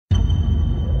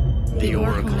The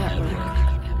Oracle Network.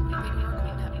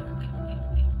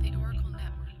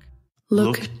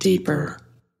 Look deeper.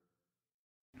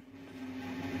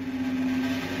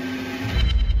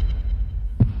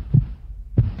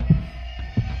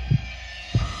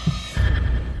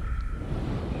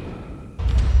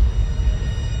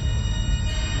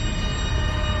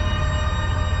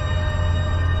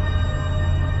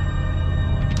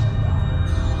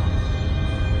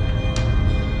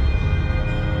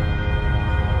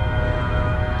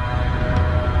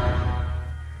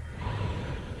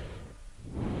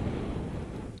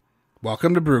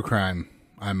 Welcome to Brew Crime.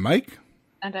 I'm Mike.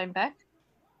 And I'm Beck.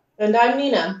 And I'm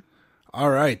Nina. All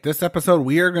right, this episode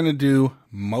we are going to do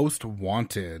Most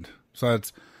Wanted. So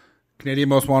it's Canadian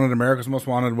Most Wanted, America's Most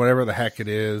Wanted, whatever the heck it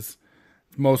is.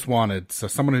 Most Wanted. So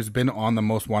someone who's been on the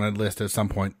Most Wanted list at some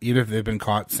point, even if they've been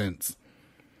caught since.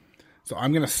 So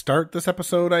I'm going to start this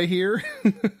episode, I hear.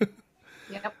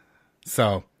 Yep.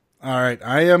 So, all right,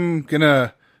 I am going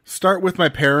to start with my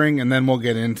pairing and then we'll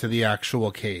get into the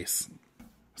actual case.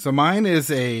 So mine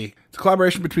is it's a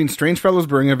collaboration between Strange Fellows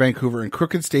Brewing in Vancouver and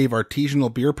Crooked Stave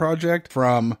Artisanal Beer Project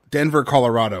from Denver,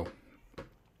 Colorado.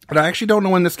 But I actually don't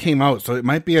know when this came out, so it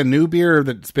might be a new beer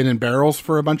that's been in barrels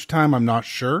for a bunch of time. I'm not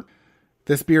sure.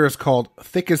 This beer is called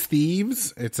Thick as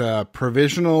Thieves. It's a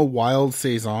Provisional Wild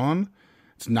Saison.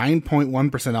 It's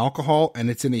 9.1% alcohol,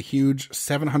 and it's in a huge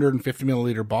 750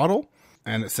 milliliter bottle.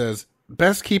 And it says,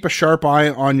 best keep a sharp eye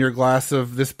on your glass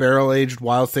of this barrel-aged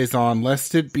wild saison,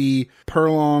 lest it be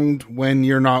prolonged when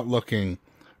you're not looking.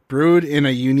 Brewed in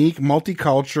a unique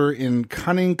multicultural in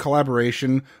cunning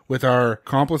collaboration with our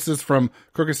accomplices from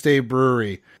Crooked Stave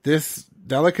Brewery. This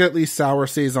delicately sour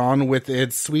saison, with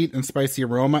its sweet and spicy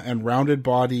aroma and rounded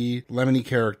body lemony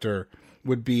character,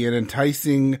 would be an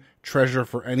enticing treasure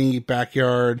for any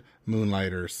backyard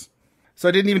moonlighters. So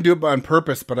I didn't even do it on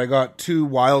purpose, but I got 2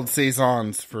 wild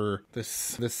saisons for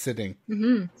this sitting.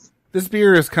 Mm-hmm. This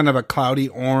beer is kind of a cloudy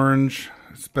orange.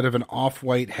 It's a bit of an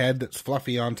off-white head that's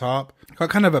fluffy on top.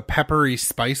 Got kind of a peppery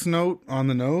spice note on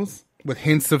the nose, with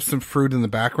hints of some fruit in the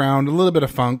background, a little bit of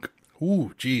funk.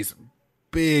 Ooh, geez.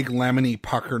 Big lemony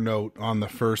pucker note on the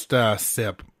first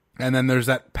sip. And then there's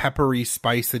that peppery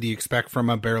spice that you expect from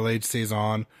a barrel-aged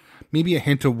saison. Maybe a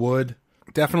hint of wood.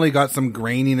 Definitely got some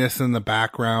graininess in the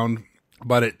background.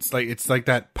 But it's like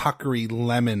that puckery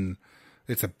lemon.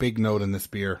 It's a big note in this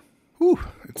beer. Whew,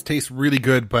 it tastes really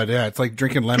good, but yeah, it's like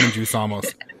drinking lemon juice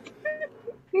almost.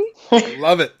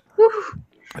 Love it.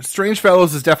 Strange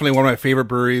Fellows is definitely one of my favorite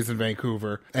breweries in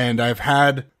Vancouver. And I've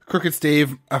had Crooked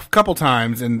Stave a couple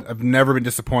times, and I've never been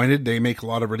disappointed. They make a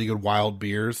lot of really good wild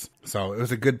beers. So it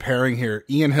was a good pairing here.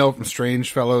 Ian Hill from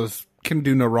Strange Fellows can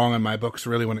do no wrong in my books,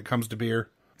 really, when it comes to beer.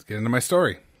 Let's get into my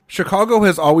story. Chicago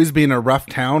has always been a rough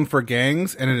town for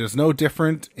gangs, and it is no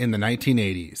different in the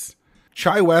 1980s.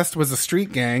 Chi West was a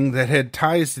street gang that had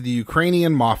ties to the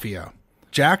Ukrainian Mafia.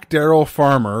 Jack Darrell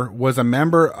Farmer was a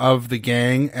member of the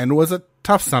gang and was a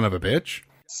tough son of a bitch.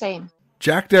 Same.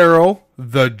 Jack Darrell,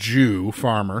 the Jew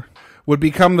Farmer, would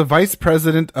become the vice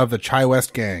president of the Chi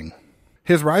West gang.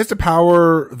 His rise to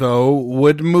power, though,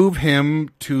 would move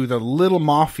him to the Little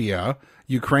Mafia,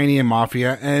 Ukrainian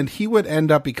Mafia, and he would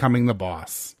end up becoming the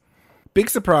boss. Big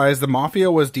surprise, the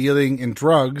Mafia was dealing in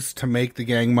drugs to make the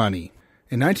gang money.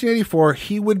 In 1984,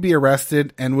 he would be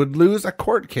arrested and would lose a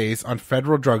court case on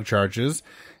federal drug charges,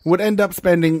 and would end up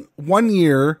spending 1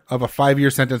 year of a 5-year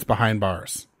sentence behind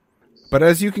bars. But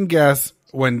as you can guess,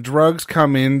 when drugs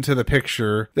come into the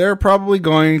picture, there are probably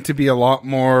going to be a lot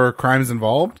more crimes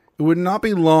involved. It would not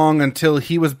be long until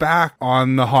he was back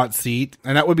on the hot seat,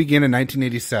 and that would begin in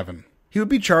 1987. He would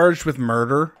be charged with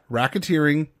murder,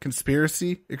 racketeering,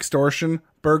 conspiracy, extortion,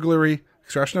 burglary,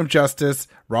 obstruction of justice,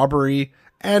 robbery,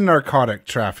 and narcotic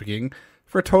trafficking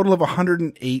for a total of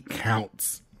 108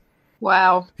 counts.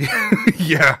 Wow.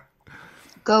 Yeah.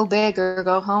 Go big or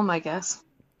go home, I guess.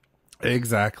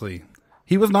 Exactly.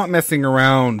 He was not messing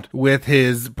around with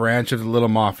his branch of the Little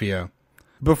Mafia.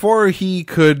 Before he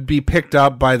could be picked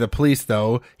up by the police,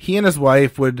 though, he and his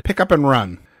wife would pick up and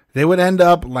run. They would end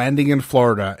up landing in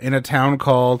Florida, in a town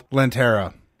called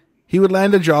Lantera. He would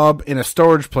land a job in a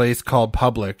storage place called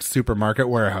Publix Supermarket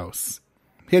Warehouse.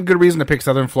 He had good reason to pick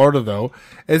Southern Florida, though,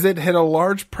 as it had a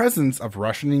large presence of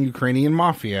Russian and Ukrainian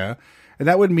mafia, and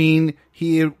that would mean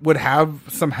he would have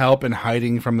some help in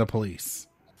hiding from the police.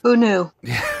 Who knew?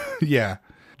 Yeah.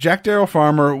 Jack Darrell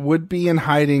Farmer would be in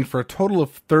hiding for a total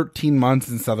of 13 months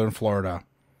in Southern Florida.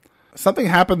 Something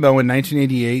happened, though, in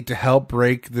 1988 to help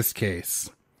break this case.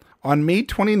 On May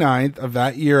 29th of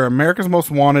that year, America's Most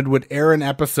Wanted would air an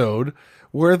episode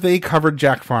where they covered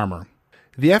Jack Farmer.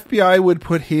 The FBI would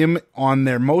put him on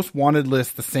their most wanted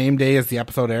list the same day as the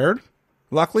episode aired.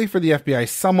 Luckily for the FBI,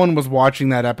 someone was watching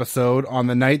that episode on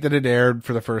the night that it aired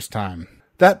for the first time.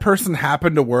 That person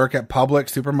happened to work at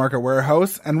Publix Supermarket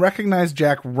Warehouse and recognized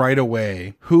Jack right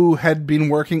away, who had been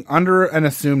working under an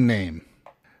assumed name.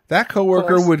 That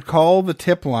coworker would call the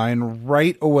tip line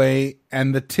right away,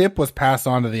 and the tip was passed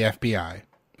on to the FBI.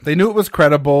 They knew it was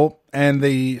credible, and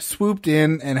they swooped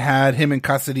in and had him in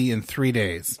custody in 3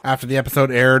 days after the episode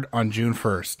aired on June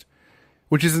 1st.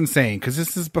 Which is insane, because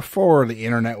this is before the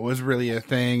internet was really a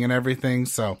thing and everything,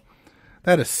 so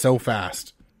that is so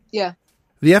fast. Yeah.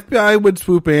 The FBI would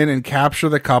swoop in and capture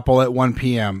the couple at 1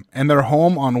 p.m. and their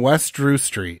home on West Drew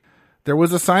Street. There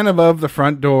was a sign above the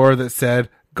front door that said,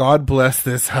 "God bless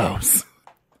this house."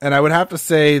 And I would have to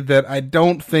say that I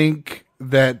don't think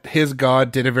that his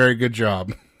God did a very good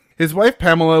job. His wife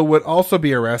Pamela would also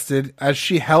be arrested as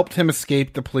she helped him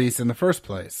escape the police in the first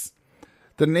place.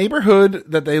 The neighborhood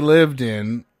that they lived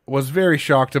in was very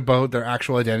shocked about their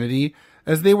actual identity,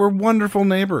 as they were wonderful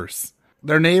neighbors.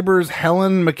 Their neighbors,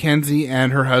 Helen Mackenzie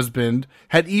and her husband,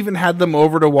 had even had them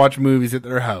over to watch movies at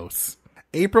their house.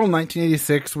 April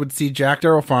 1986 would see Jack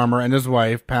Darrell Farmer and his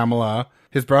wife, Pamela,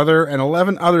 his brother, and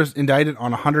 11 others indicted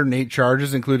on 108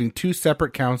 charges, including 2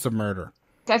 separate counts of murder.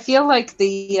 I feel like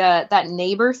the that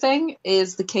neighbor thing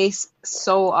is the case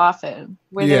so often,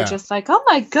 where they're just like, oh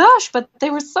my gosh, but they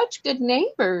were such good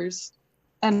neighbors.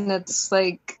 And it's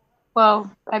like,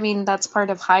 well, I mean, that's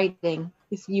part of hiding.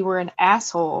 If you were an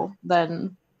asshole,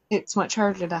 then it's much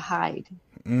harder to hide.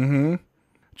 Mm-hmm.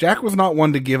 Jack was not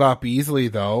one to give up easily,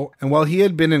 though, and while he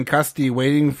had been in custody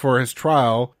waiting for his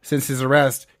trial since his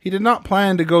arrest, he did not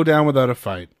plan to go down without a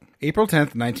fight. April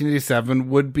 10th, 1987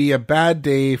 would be a bad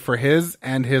day for his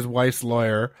and his wife's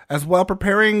lawyer, as while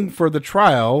preparing for the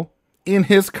trial, in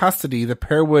his custody, the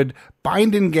pair would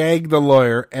bind and gag the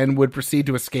lawyer and would proceed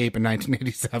to escape in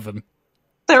 1987.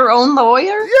 Their own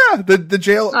lawyer? Yeah, the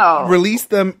jail released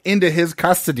them into his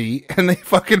custody, and they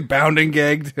fucking bound and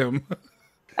gagged him.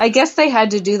 I guess they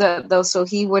had to do that, though, so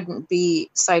he wouldn't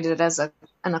be cited as an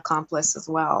accomplice as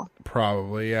well.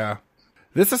 Probably, yeah.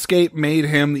 This escape made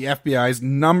him the FBI's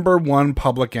 #1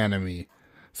 public enemy.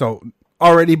 So,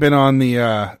 already been on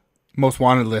the most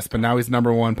wanted list, but now he's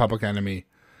 #1 public enemy.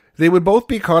 They would both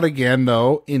be caught again,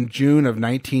 though, in June of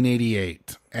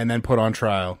 1988, and then put on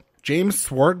trial. James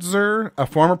Swartzer, a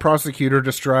former prosecutor,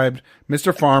 described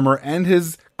Mr. Farmer and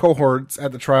his cohorts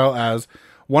at the trial as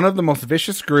one of the most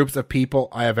vicious groups of people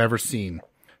I have ever seen.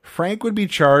 Frank would be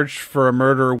charged for a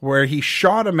murder where he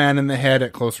shot a man in the head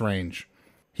at close range.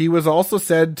 He was also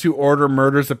said to order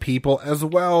murders of people as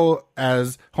well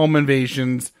as home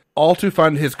invasions, all to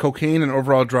fund his cocaine and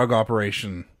overall drug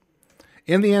operation.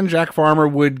 In the end, Jack Farmer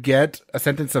would get a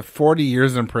sentence of 40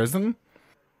 years in prison.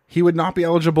 He would not be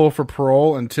eligible for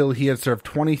parole until he had served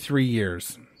 23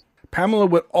 years. Pamela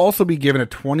would also be given a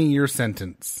 20-year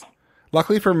sentence.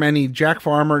 Luckily for many, Jack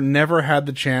Farmer never had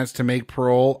the chance to make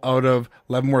parole out of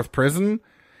Leavenworth Prison.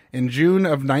 In June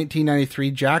of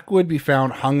 1993, Jack would be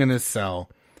found hung in his cell.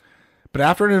 But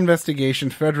after an investigation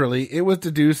federally, it was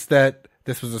deduced that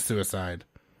this was a suicide.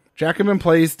 Jack had been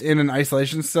placed in an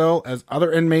isolation cell as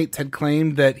other inmates had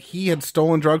claimed that he had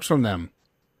stolen drugs from them.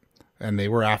 And they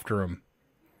were after him.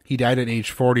 He died at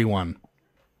age 41.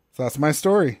 So that's my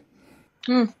story.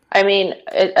 I mean,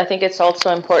 I think it's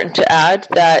also important to add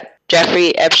that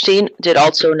Jeffrey Epstein did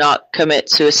also not commit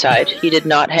suicide. He did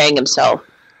not hang himself.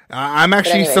 I'm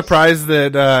actually surprised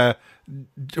that,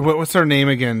 what's her name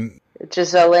again?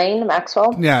 Ghislaine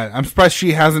Maxwell? Yeah, I'm surprised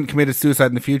she hasn't committed suicide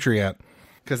in the future yet,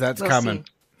 because that's coming.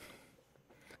 See.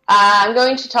 I'm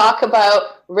going to talk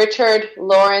about Richard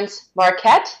Lawrence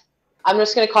Marquette. I'm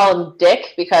just going to call him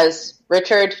Dick, because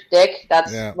Richard, Dick,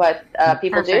 that's what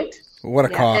people Perfect. do. What a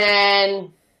cop.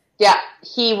 And,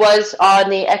 he was on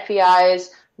the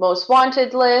FBI's most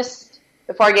wanted list.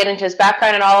 Before I get into his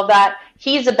background and all of that,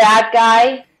 he's a bad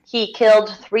guy. He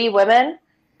killed 3 women.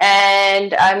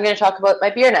 And I'm going to talk about my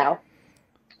beer now.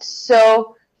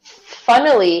 So,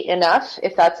 funnily enough,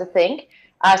 if that's a thing,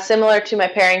 similar to my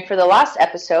pairing for the last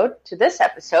episode, to this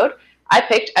episode, I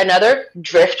picked another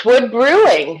Driftwood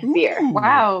Brewing beer.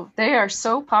 Wow, they are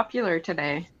so popular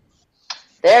today.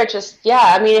 They're just,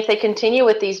 I mean, if they continue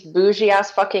with these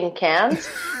bougie-ass fucking cans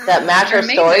that match our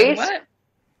stories,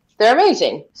 they're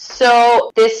amazing.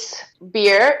 So, this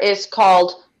beer is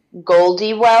called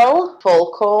Goldywell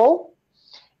Full Coal.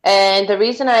 And the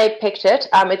reason I picked it,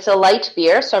 it's a light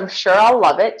beer, so I'm sure I'll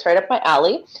love it. It's right up my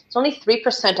alley. It's only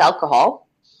 3% alcohol.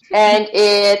 And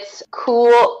it's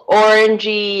cool,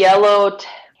 orangey, yellow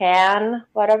tan,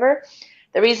 whatever.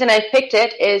 The reason I picked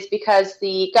it is because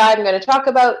the guy I'm going to talk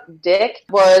about, Dick,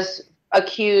 was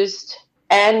accused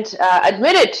and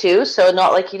admitted to, so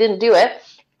not like he didn't do it,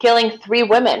 killing 3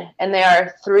 women. And they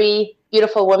are 3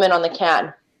 beautiful women on the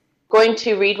can. Going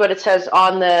to read what it says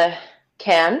on the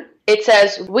can. It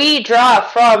says, "We draw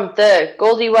from the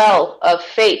Goldie Well of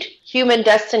fate. Human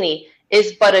destiny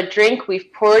is but a drink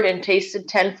we've poured and tasted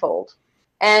tenfold."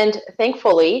 And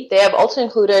thankfully, they have also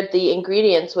included the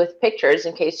ingredients with pictures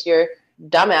in case you're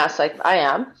dumbass like I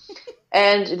am.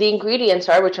 And the ingredients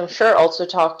are, which I'm sure also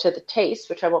talk to the taste,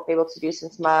 which I won't be able to do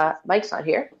since my mic's not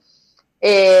here,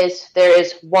 there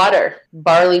is water,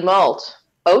 barley malt,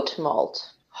 oat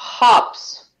malt,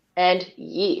 hops, and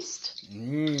yeast.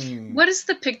 What is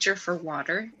the picture for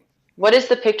water? What is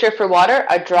the picture for water?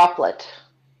 A droplet.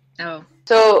 Oh.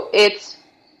 So it's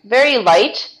very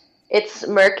light. It's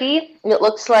murky. It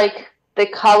looks like the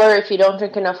color, if you don't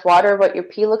drink enough water, what your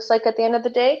pee looks like at the end of the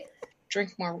day.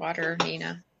 Drink more water,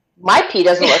 Nina. My pee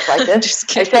doesn't look like this.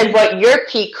 Just I kidding. said what your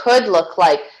pee could look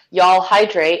like. Y'all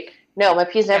hydrate. No, my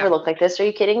pee's never looked like this. Are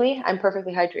you kidding me? I'm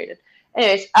perfectly hydrated.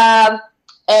 Anyways, and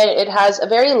it has a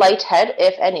very light head,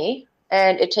 if any,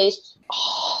 and it tastes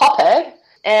hoppy.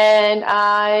 And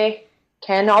I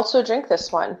can also drink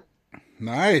this one.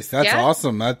 Nice. That's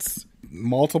awesome. That's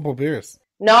multiple beers.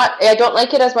 I don't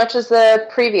like it as much as the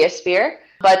previous beer,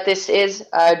 but this is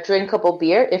a drinkable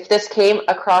beer. If this came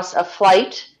across a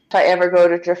flight, if I ever go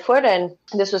to Driftwood and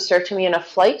this was served to me in a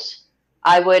flight,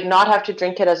 I would not have to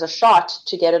drink it as a shot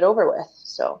to get it over with.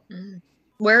 So,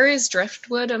 Where is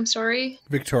Driftwood? I'm sorry.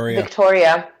 Victoria.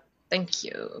 Thank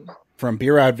you. From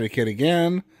Beer Advocate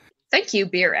again. Thank you,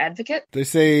 Beer Advocate. They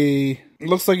say, it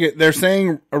looks like they're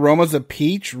saying aromas of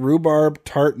peach, rhubarb,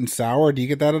 tart, and sour. Do you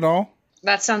get that at all?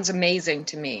 That sounds amazing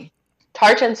to me.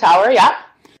 Tart and sour, yeah.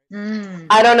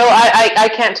 I don't know. I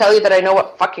can't tell you that I know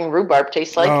what fucking rhubarb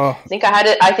tastes like. I think I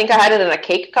had it in a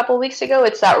cake a couple weeks ago.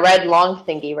 It's that red long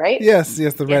thingy, right? Yes,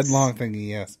 the red long thingy,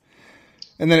 yes.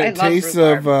 And then it tastes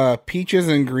of peaches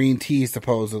and green tea,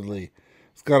 supposedly.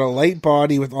 It's got a light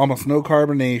body with almost no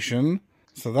carbonation.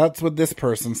 So that's what this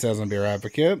person says on Beer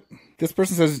Advocate. This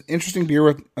person says, interesting beer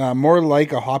with more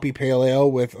like a hoppy pale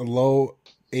ale with a low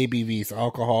ABV, so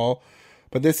alcohol.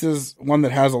 But this is one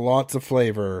that has lots of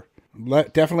flavor.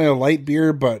 Definitely a light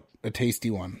beer, but a tasty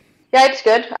one. Yeah, it's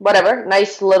good. Whatever.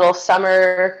 Nice little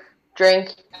summer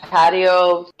drink,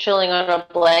 patio, chilling on a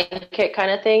blanket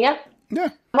kind of thing. Yeah.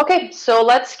 Okay, so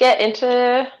let's get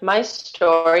into my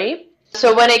story.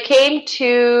 So when it came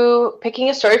to picking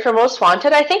a story for Most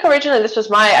Wanted, I think originally this was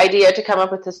my idea to come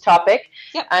up with this topic.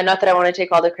 Yep. Not that I want to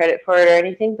take all the credit for it or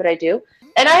anything, but I do.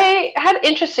 And I had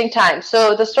interesting times.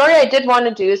 So the story I did want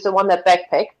to do is the one that Beck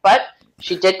picked, but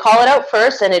she did call it out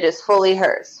first, and it is fully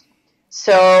hers.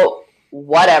 So,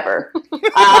 whatever.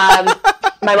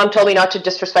 My mom told me not to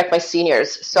disrespect my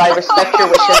seniors, so I respect your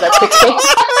wishes.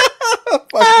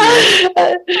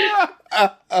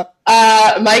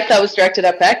 Mike, that was directed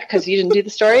at Beck, because you didn't do the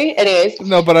story. Anyways.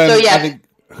 No, but I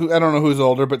don't know who's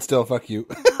older, but still, fuck you.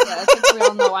 I think we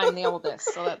all know I'm the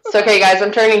oldest, so that's... It's okay, guys.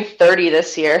 I'm turning 30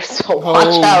 this year, so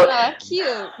watch out. Cute.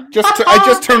 I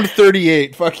just turned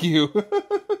 38. Fuck you.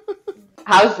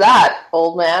 How's that,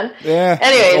 old man? Yeah.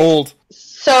 Anyways, old.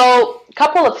 So, a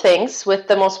couple of things with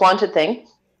the Most Wanted thing.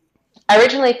 I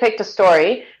originally picked a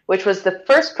story, which was the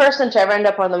first person to ever end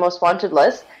up on the Most Wanted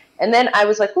list. And then I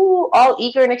was like, ooh, all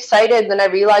eager and excited. And then I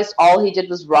realized all he did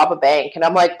was rob a bank. And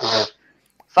I'm like,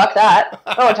 fuck that.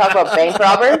 I don't want to talk about bank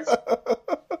robbers.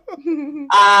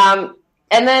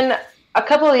 And then a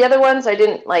couple of the other ones they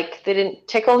didn't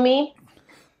tickle me.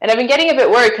 And I've been getting a bit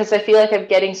worried because I feel like I'm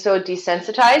getting so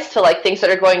desensitized to like things that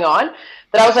are going on.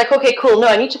 But I was like, okay, cool. No,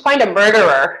 I need to find a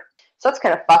murderer. So that's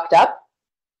kind of fucked up.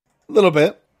 A little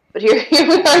bit. But here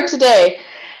we are today.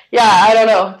 Yeah, I don't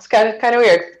know. It's kind of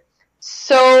weird.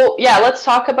 So, yeah, let's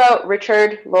talk about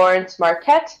Richard Lawrence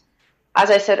Marquette.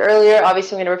 As I said earlier,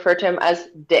 obviously I'm going to refer to him as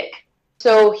Dick.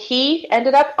 So he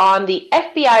ended up on the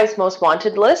FBI's Most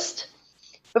Wanted list.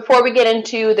 Before we get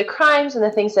into the crimes and the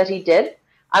things that he did,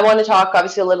 I want to talk,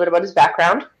 obviously, a little bit about his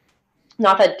background.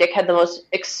 Not that Dick had the most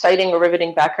exciting or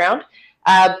riveting background.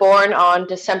 Born on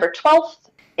December 12th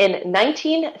in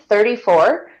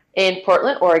 1934 in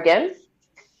Portland, Oregon.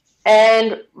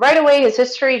 And right away, his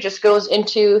history just goes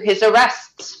into his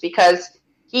arrests because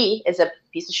he is a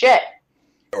piece of shit.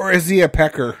 Or is he a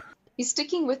pecker? He's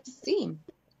sticking with the theme.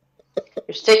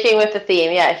 You're sticking with the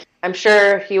theme, yeah. I'm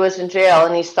sure he was in jail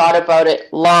and he's thought about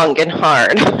it long and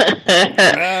hard. But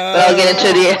I'll get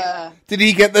into the... Did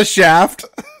he get the shaft?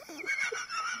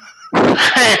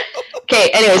 Okay,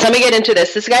 anyways, let me get into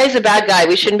this. This guy is a bad guy.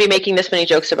 We shouldn't be making this many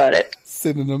jokes about it.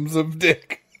 Synonyms of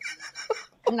Dick.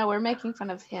 No, we're making fun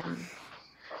of him.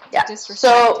 Yeah,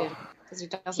 Disrespect him because he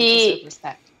doesn't deserve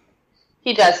respect.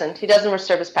 He doesn't. He doesn't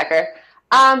deserve his pecker.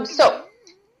 So,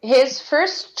 His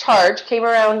first charge came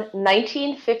around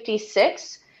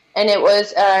 1956, and it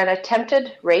was an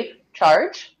attempted rape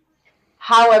charge.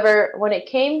 However, when it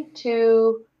came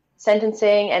to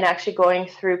sentencing and actually going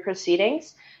through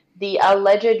proceedings, the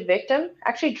alleged victim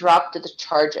actually dropped the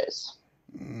charges.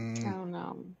 Oh,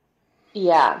 no.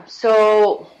 Yeah,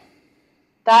 so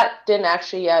that didn't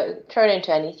actually turn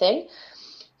into anything.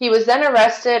 He was then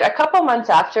arrested a couple months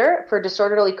after for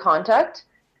disorderly conduct.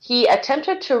 He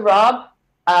attempted to rob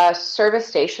a service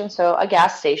station, so a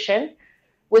gas station,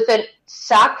 with a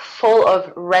sack full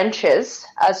of wrenches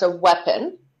as a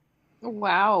weapon.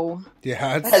 Wow.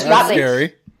 Yeah, That's that's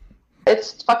scary.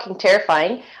 It's fucking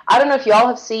terrifying. I don't know if y'all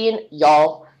have seen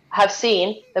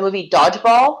the movie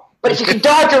Dodgeball, but if you can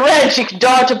dodge a wrench, you can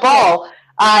dodge a ball.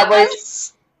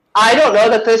 Yes. I don't know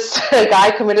that this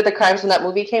guy committed the crimes when that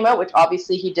movie came out, which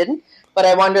obviously he didn't, but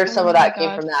I wonder if some of that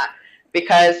came from that,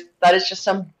 because that is just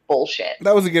some bullshit.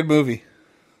 That was a good movie.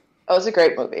 That was a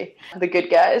great movie. The Good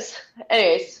Guys.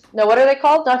 Anyways, no, what are they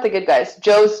called? Not The Good Guys.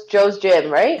 Joe's Gym,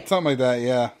 right? Something like that,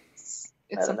 yeah.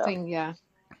 It's something, yeah.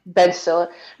 Ben Stiller.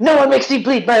 No one makes me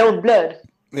bleed my own blood.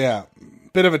 Yeah.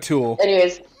 Bit of a tool.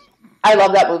 Anyways, I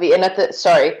love that movie. And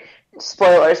sorry,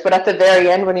 spoilers, but at the very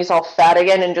end when he's all fat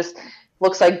again and just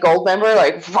looks like Goldmember,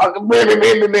 like, fuck,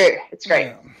 it's great.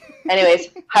 Yeah. Anyways,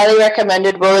 highly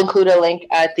recommended. We'll include a link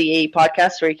at the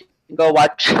podcast where you can go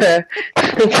watch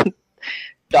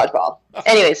Dodgeball.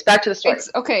 Anyways, back to the story.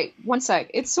 Okay, one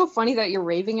sec. It's so funny that you're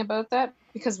raving about that,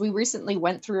 because we recently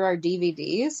went through our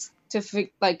DVDs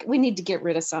we need to get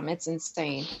rid of some. It's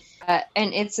insane.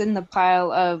 And it's in the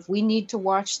pile of, we need to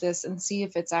watch this and see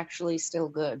if it's actually still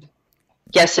good.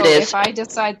 Yes, it is. If I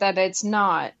decide that it's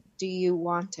not, do you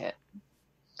want it?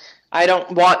 I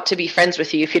don't want to be friends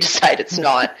with you if you decide it's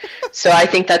not. So I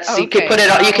think that's okay. You can put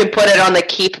it on the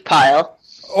keep pile.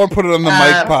 Or put it on the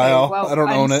mic pile. Well, I don't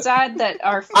own it. I'm sad that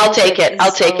our I'll take it.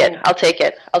 I'll take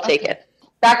it.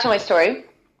 Back to my story.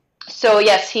 So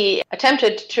yes, he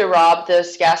attempted to rob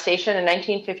this gas station in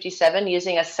 1957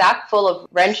 using a sack full of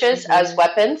wrenches as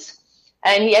weapons,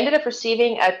 and he ended up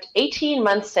receiving an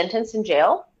 18-month sentence in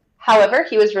jail. However,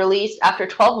 he was released after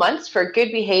 12 months for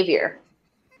good behavior.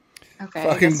 Okay,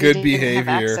 fucking good behavior. He didn't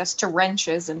have access to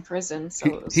wrenches in prison, so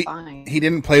it was fine. He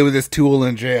didn't play with his tool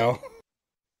in jail.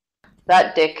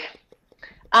 That dick.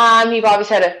 You've always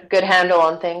had a good handle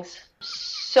on things.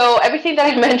 So everything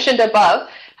that I mentioned above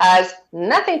has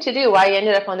nothing to do why he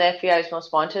ended up on the FBI's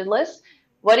most wanted list.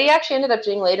 What he actually ended up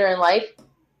doing later in life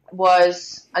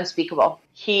was unspeakable.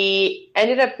 He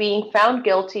ended up being found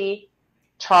guilty,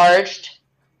 charged,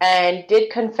 and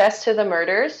did confess to the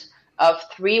murders of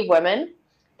 3 women.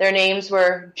 Their names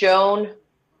were Joan,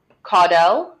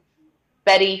 Caudle,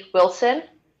 Betty Wilson,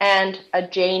 and a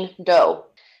Jane Doe.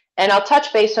 And I'll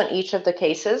touch base on each of the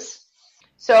cases.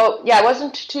 So, yeah, I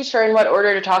wasn't too sure in what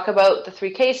order to talk about the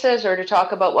 3 cases or to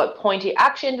talk about what point he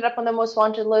actually ended up on the most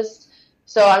wanted list.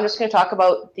 So I'm just going to talk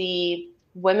about the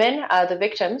women, the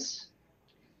victims.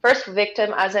 First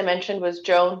victim, as I mentioned, was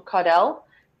Joan Caudle.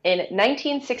 In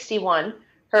 1961,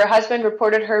 her husband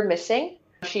reported her missing.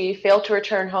 She failed to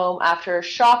return home after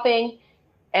shopping,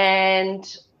 and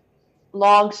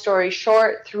long story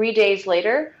short, 3 days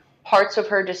later, parts of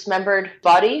her dismembered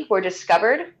body were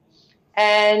discovered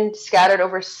and scattered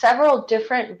over several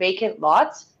different vacant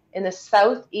lots in the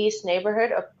southeast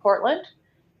neighborhood of Portland.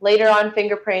 Later on,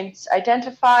 fingerprints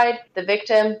identified the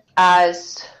victim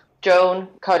as Joan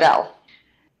Caudle.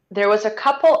 There was a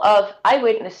couple of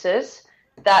eyewitnesses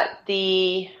that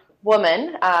the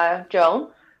woman,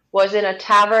 Joan, was in a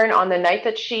tavern on the night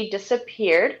that she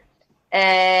disappeared,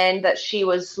 and that she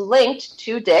was linked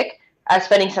to Dick as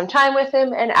spending some time with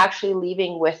him and actually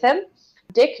leaving with him.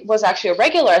 Dick was actually a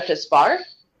regular at this bar,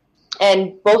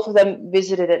 and both of them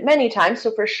visited it many times,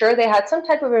 so for sure they had some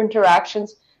type of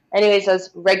interactions, anyways, as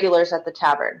regulars at the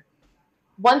tavern.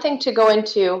 One thing to go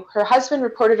into, her husband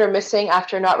reported her missing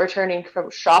after not returning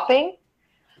from shopping,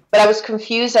 but I was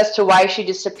confused as to why she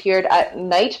disappeared at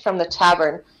night from the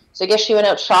tavern. So I guess she went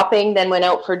out shopping, then went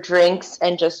out for drinks,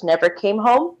 and just never came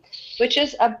home, which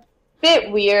is a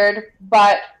bit weird,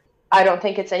 but I don't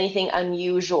think it's anything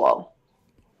unusual.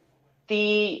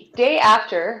 The day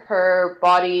after her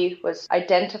body was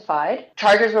identified,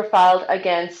 charges were filed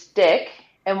against Dick,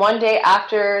 and one day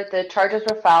after the charges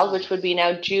were filed, which would be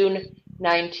now June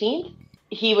 19th,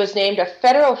 he was named a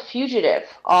federal fugitive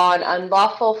on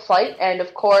unlawful flight, and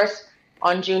of course,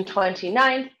 on June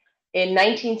 29th, in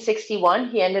 1961,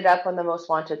 he ended up on the most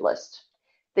wanted list.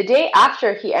 The day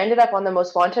after he ended up on the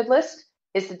most wanted list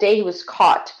is the day he was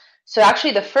caught. So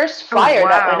actually the first flyer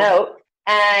that went out,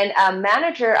 and a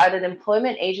manager at an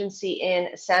employment agency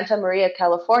in Santa Maria,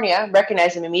 California,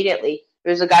 recognized him immediately. It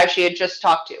was a guy she had just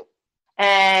talked to.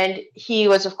 And he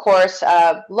was, of course,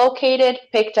 located,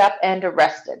 picked up, and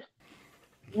arrested.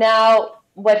 Now,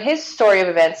 what his story of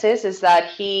events is that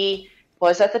he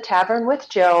was at the tavern with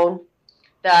Joan,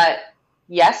 that,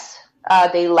 yes,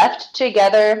 they left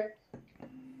together.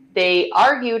 They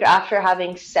argued after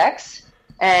having sex,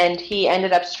 and he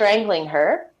ended up strangling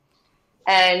her.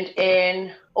 And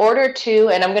in order to,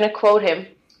 and I'm going to quote him,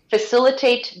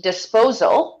 facilitate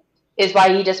disposal is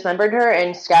why he dismembered her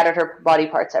and scattered her body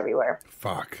parts everywhere.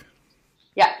 Fuck.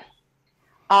 Yeah.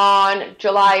 On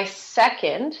July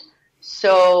 2nd,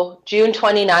 so June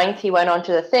 29th, he went on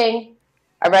to the thing,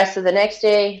 arrested the next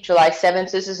day, July 7th,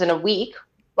 so this is in a week,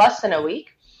 less than a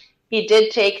week. He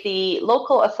did take the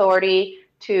local authority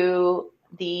to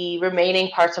the remaining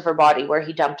parts of her body where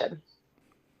he dumped him,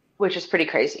 which is pretty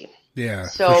crazy. Yeah,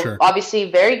 so for sure. Obviously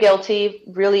very guilty,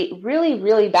 really, really,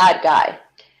 really bad guy.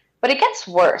 But it gets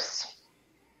worse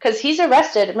because he's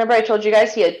arrested. Remember I told you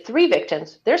guys he had 3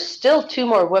 victims. There's still 2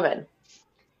 more women.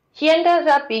 He ended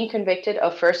up being convicted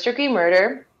of first-degree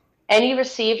murder, and he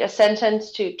received a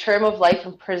sentence to term of life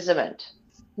imprisonment.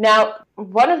 Now,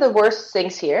 one of the worst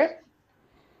things here,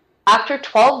 after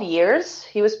 12 years,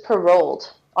 he was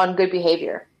paroled on good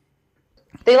behavior.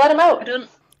 They let him out.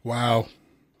 Wow.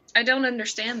 I don't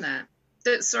understand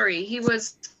that. Sorry, he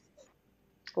was...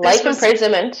 Life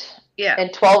imprisonment. Yeah.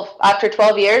 And after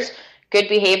 12 years, good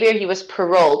behavior, he was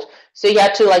paroled. So he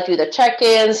had to do the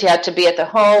check-ins, he had to be at the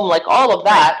home, all of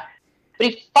that. But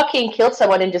he fucking killed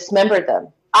someone and dismembered them.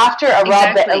 After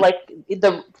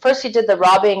first he did the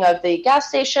robbing of the gas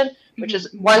station, which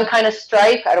is one kind of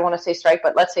strike. I don't want to say strike,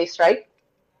 but let's say strike.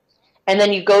 And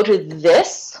then you go to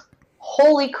this.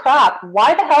 Holy crap.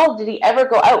 Why the hell did he ever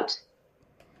go out?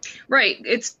 Right.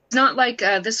 It's not like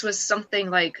this was something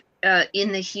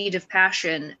in the heat of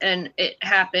passion and it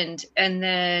happened and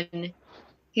then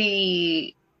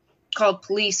he called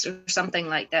police or something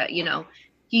like that,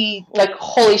 He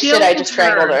holy shit, I just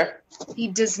strangled her. He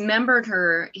dismembered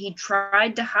her. He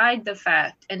tried to hide the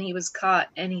fact and he was caught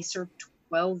and he served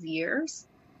 12 years.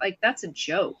 That's a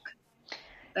joke.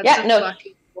 That's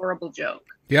fucking horrible joke.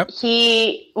 Yep.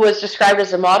 He was described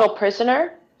as a model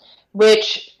prisoner,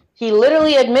 which he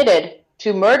literally admitted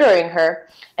to murdering her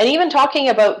and even talking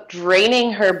about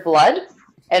draining her blood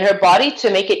and her body to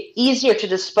make it easier to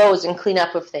dispose and clean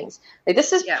up of things.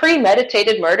 This is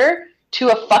premeditated murder to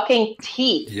a fucking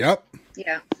T. Yep.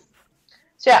 Yeah.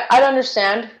 So I don't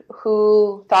understand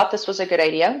who thought this was a good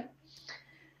idea.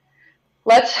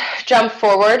 Let's jump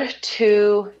forward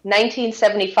to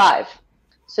 1975.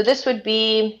 So this would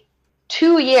be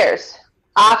 2 years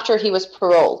after he was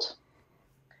paroled.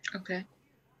 Okay.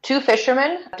 2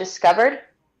 fishermen discovered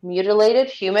mutilated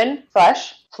human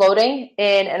flesh floating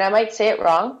in, and I might say it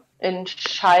wrong, in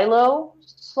Shiloh,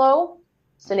 it's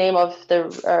the name of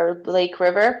the Lake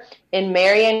River, in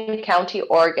Marion County,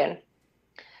 Oregon.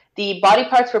 The body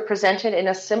parts were presented in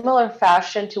a similar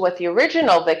fashion to what the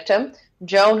original victim,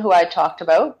 Joan, who I talked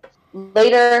about.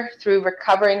 Later, through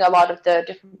recovering a lot of the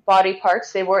different body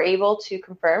parts, they were able to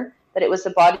confirm that it was the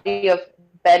body of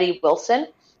Betty Wilson,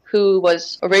 who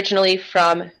was originally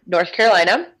from North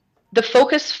Carolina. The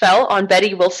focus fell on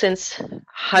Betty Wilson's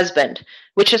husband,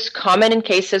 which is common in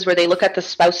cases where they look at the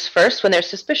spouse first when there's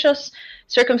suspicious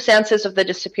circumstances of the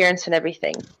disappearance and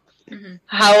everything. Mm-hmm.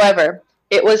 However,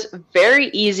 it was very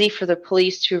easy for the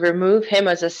police to remove him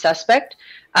as a suspect,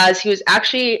 as he was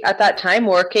actually at that time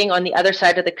working on the other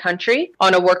side of the country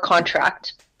on a work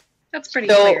contract. That's pretty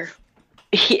clear.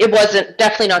 It wasn't,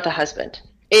 definitely not the husband.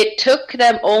 It took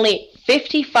them only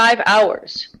 55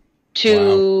 hours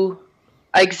to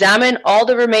examine all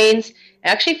the remains. I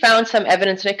actually found some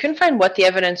evidence, and I couldn't find what the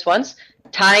evidence was,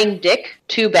 tying Dick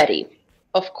to Betty.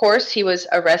 Of course, he was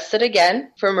arrested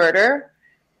again for murder.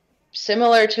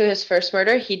 Similar to his first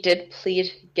murder, he did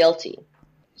plead guilty.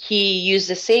 He used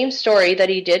the same story that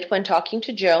he did when talking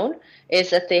to Joan, is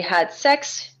that they had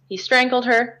sex, he strangled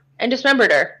her, and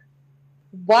dismembered her.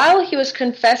 While he was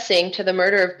confessing to the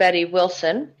murder of Betty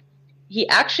Wilson, he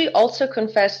actually also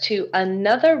confessed to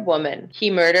another woman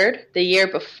he murdered the year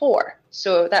before.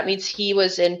 So that means he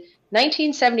was in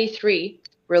 1973,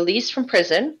 released from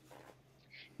prison.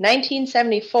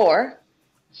 1974,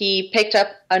 he picked up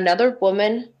another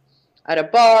woman at a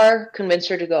bar, convinced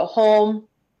her to go home.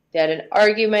 They had an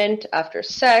argument after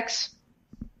sex.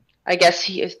 I guess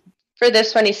for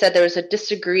this one, he said there was a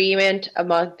disagreement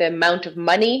among the amount of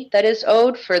money that is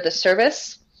owed for the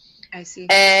service. I see.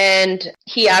 And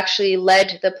he actually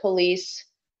led the police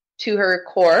to her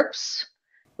corpse,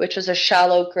 which was a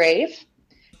shallow grave.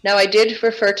 Now, I did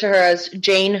refer to her as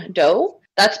Jane Doe.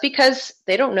 That's because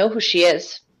they don't know who she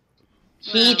is.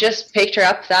 He just picked her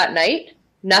up that night.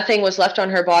 Nothing was left on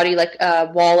her body, like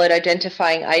a wallet,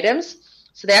 identifying items.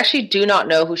 So they actually do not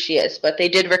know who she is, but they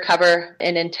did recover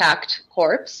an intact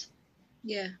corpse.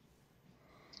 Yeah.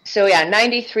 So yeah,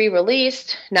 93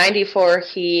 released, 94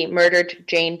 he murdered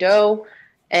Jane Doe,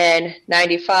 and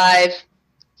 95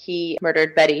 he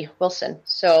murdered Betty Wilson.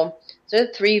 So those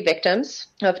are 3 victims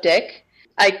of Dick.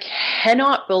 I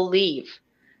cannot believe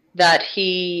that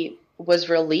he was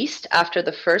released after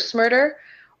the first murder.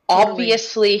 Totally.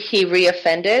 Obviously, he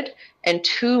reoffended, and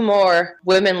 2 more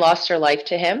women lost their life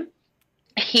to him.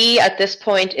 He, at this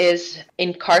point, is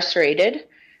incarcerated.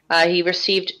 He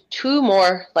received 2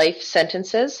 more life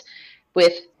sentences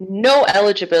with no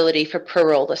eligibility for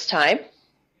parole this time.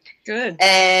 Good.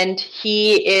 And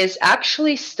he is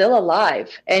actually still alive,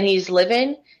 and he's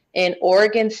living in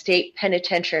Oregon State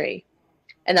Penitentiary.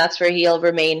 And that's where he'll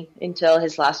remain until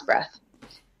his last breath.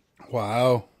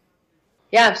 Wow.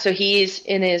 Yeah, so he's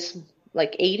in his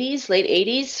late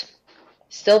 80s,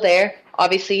 still there.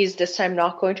 Obviously, he's this time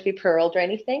not going to be paroled or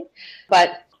anything.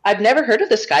 But I've never heard of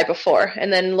this guy before.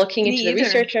 And then looking into the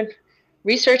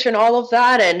research and all of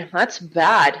that, and that's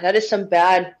bad. That is some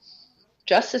bad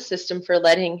justice system for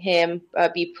letting him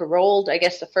be paroled, I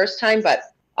guess, the first time. But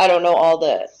I don't know all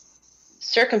the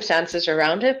circumstances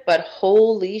around it, but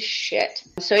holy shit.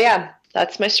 So yeah,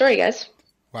 that's my story, guys.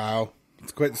 Wow.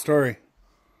 It's quite the story.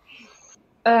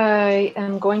 I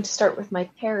am going to start with my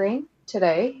pairing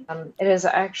today. It is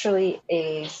actually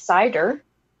a cider,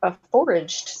 a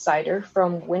foraged cider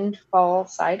from Windfall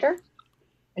Cider,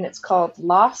 and it's called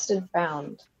Lost and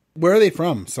Found. Where are they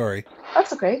from? Sorry.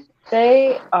 That's okay.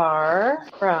 They are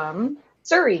from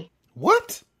Surrey.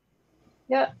 What?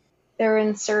 Yeah, they're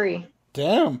in Surrey.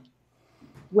 Damn.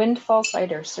 Windfall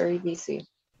Cider, Surrey, BC.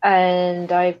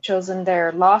 And I've chosen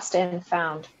their Lost and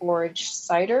Found Foraged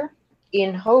Cider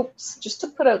in hopes just to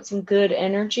put out some good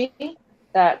energy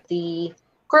that the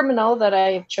criminal that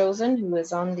I have chosen, who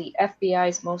is on the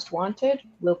FBI's Most Wanted,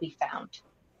 will be found.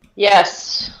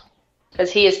 Yes,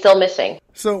 because he is still missing.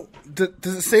 So,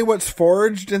 does it say what's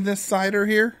foraged in this cider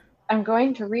here? I'm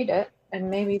going to read it, and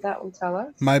maybe that will tell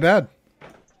us. My bad.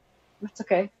 That's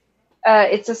okay.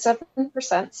 It's a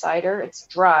 7% cider. It's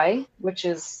dry, which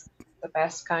is the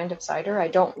best kind of cider. I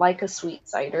don't like a sweet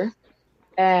cider.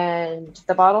 And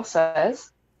the bottle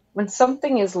says, when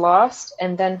something is lost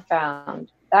and then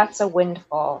found, that's a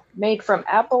windfall, made from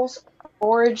apples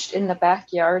foraged in the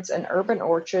backyards and urban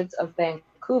orchards of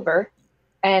Vancouver,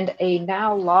 and a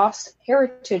now lost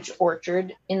heritage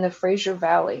orchard in the Fraser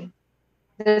Valley.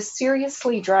 This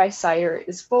seriously dry cider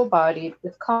is full-bodied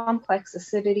with complex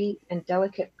acidity and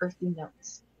delicate earthy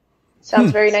notes.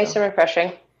 Sounds very nice and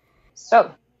refreshing.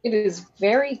 So, it is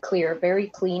very clear, very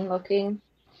clean looking.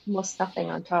 Almost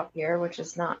nothing on top here, which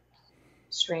is not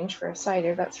strange for a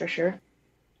cider, that's for sure. It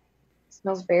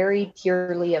smells very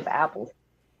purely of apple.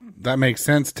 That makes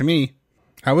sense to me.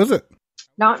 How is it?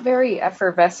 Not very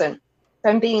effervescent. If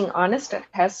I'm being honest, it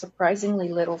has surprisingly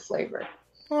little flavor.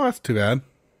 Oh, that's too bad.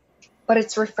 But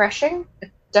it's refreshing.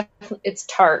 It's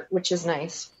tart, which is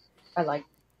nice. I like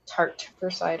tart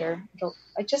for cider.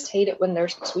 I just hate it when they're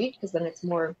sweet, because then it's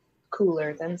more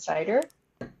cooler than cider.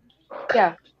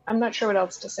 Yeah, I'm not sure what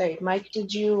else to say. Mike,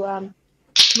 did you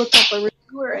look up a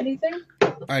review or anything?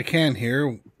 I can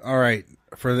here. All right.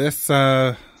 For this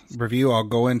review, I'll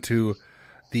go into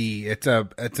it's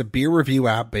a beer review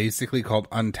app basically called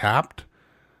Untapped,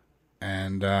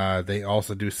 and they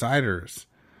also do ciders.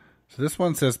 So this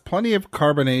one says plenty of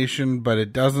carbonation, but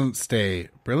it doesn't stay.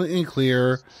 Brilliantly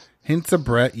clear, hints of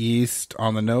Brett yeast,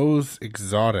 on the nose,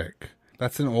 exotic.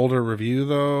 That's an older review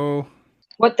though.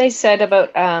 What they said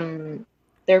about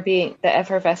there being the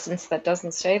effervescence that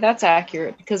doesn't stay, that's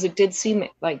accurate, because it did seem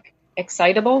like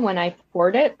excitable when I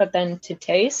poured it, but then to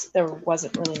taste, there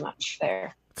wasn't really much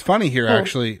there. It's funny here,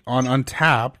 actually, on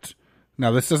Untapped.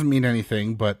 Now, this doesn't mean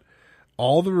anything, but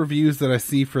all the reviews that I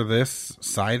see for this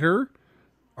cider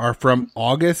are from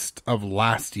August of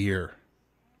last year.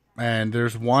 And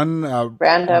there's one...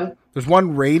 random. There's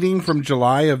one rating from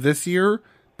July of this year,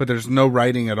 but there's no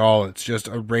writing at all. It's just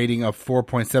a rating of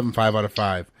 4.75 out of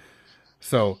 5.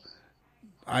 So,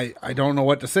 I don't know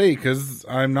what to say, because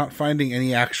I'm not finding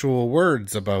any actual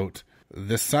words about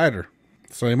this cider.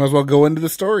 So you might as well go into the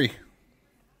story.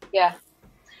 Yeah.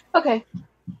 Okay.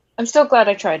 I'm still glad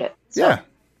I tried it. So Yeah.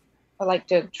 I like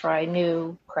to try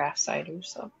new craft ciders,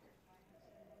 so.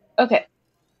 Okay.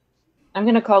 I'm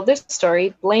going to call this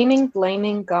story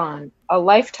Blaming Gone. A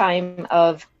lifetime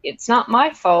of It's Not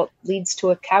My Fault leads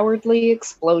to a cowardly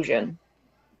explosion.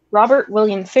 Robert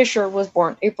William Fisher was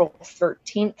born April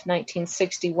 13th,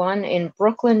 1961 in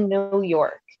Brooklyn, New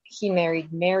York. He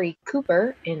married Mary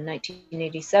Cooper in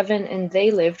 1987, and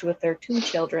they lived with their 2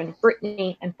 children,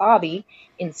 Brittany and Bobby,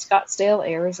 in Scottsdale,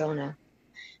 Arizona.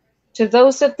 To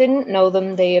those that didn't know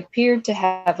them, they appeared to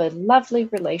have a lovely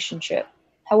relationship.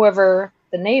 However,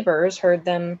 the neighbors heard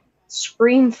them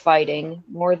scream fighting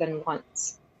more than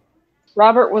once.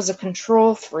 Robert was a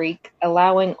control freak,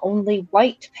 allowing only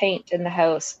white paint in the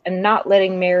house and not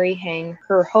letting Mary hang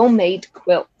her homemade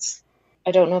quilts. I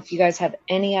don't know if you guys have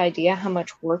any idea how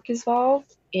much work is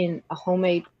involved in a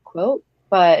homemade quilt,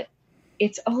 but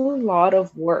it's a lot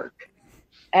of work.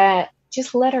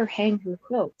 Just let her hang her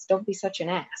quilts. Don't be such an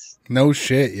ass. No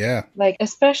shit, yeah. Like,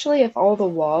 especially if all the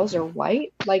walls are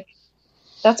white, like,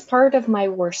 that's part of my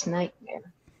worst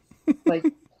nightmare. Like,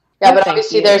 yeah, but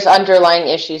obviously there's underlying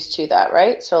issues to that,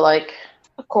 right? So, like...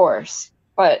 Of course.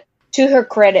 But to her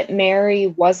credit, Mary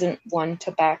wasn't one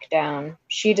to back down.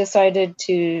 She decided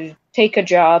to take a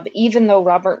job, even though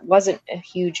Robert wasn't a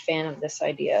huge fan of this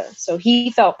idea. So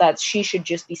he felt that she should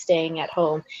just be staying at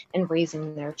home and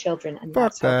raising their children, and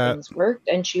that's how things worked.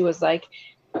 And she was like,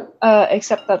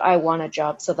 except that I want a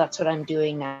job, so that's what I'm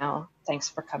doing now. Thanks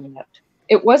for coming out.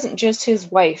 It wasn't just his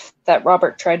wife that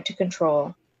Robert tried to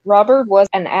control. Robert was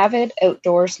an avid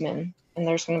outdoorsman, and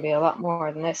there's going to be a lot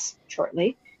more than this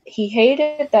shortly. He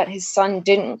hated that his son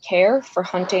didn't care for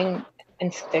hunting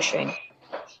and fishing.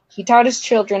 He taught his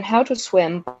children how to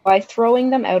swim by throwing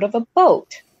them out of a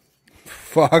boat.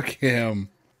 Fuck him.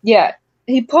 Yeah,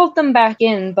 he pulled them back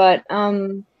in, but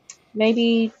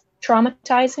maybe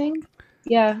traumatizing?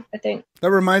 Yeah, I think.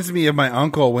 That reminds me of my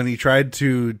uncle when he tried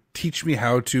to teach me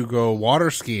how to go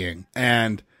water skiing.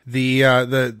 And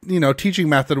the teaching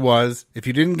method was, if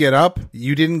you didn't get up,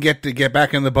 you didn't get to get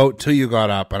back in the boat till you got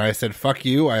up. And I said, fuck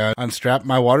you. I unstrapped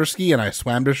my water ski and I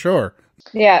swam to shore.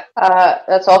 Yeah.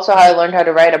 That's also how I learned how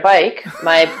to ride a bike.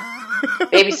 My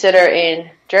babysitter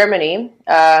in Germany,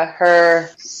 her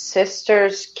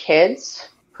sister's kids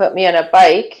put me on a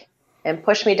bike and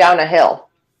pushed me down a hill.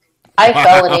 I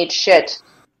fell and ate shit,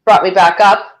 brought me back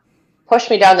up, pushed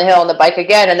me down the hill on the bike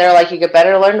again, and they're like, you could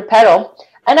better learn to pedal.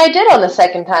 And I did on the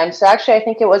second time, so actually I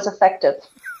think it was effective.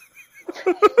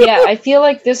 Yeah, I feel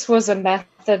like this was a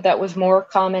method that was more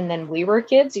common than we were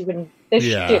kids. This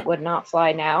shit would not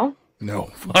fly now. No.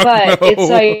 But it's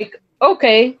like,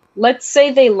 okay, let's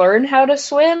say they learn how to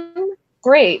swim.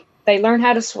 Great. They learn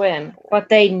how to swim, but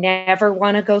they never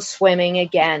want to go swimming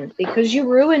again because you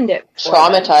ruined it.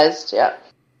 Traumatized, yeah.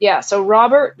 Yeah, so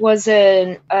Robert was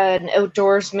an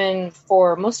outdoorsman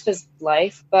for most of his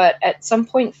life, but at some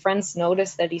point friends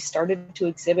noticed that he started to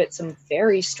exhibit some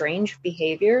very strange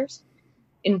behaviors.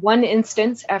 In one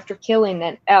instance, after killing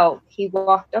an elk, he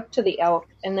walked up to the elk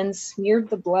and then smeared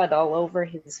the blood all over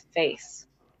his face.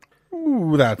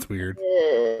 Ooh, that's weird.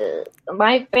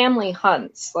 My family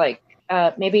hunts, like,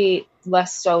 maybe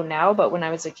less so now, but when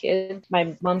I was a kid,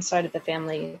 my mom's side of the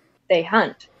family, they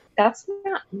hunt. That's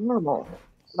not normal.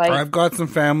 Like, I've got some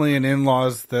family and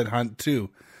in-laws that hunt too.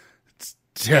 It's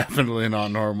definitely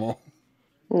not normal.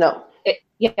 No.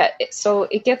 So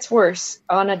it gets worse.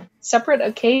 On a separate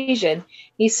occasion,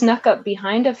 he snuck up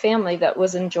behind a family that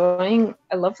was enjoying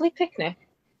a lovely picnic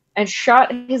and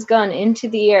shot his gun into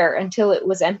the air until it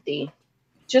was empty,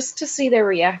 just to see their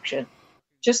reaction.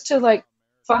 Just to, like,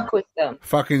 fuck with them.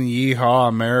 Fucking yeehaw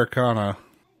Americana.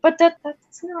 But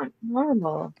that's not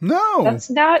normal. No. That's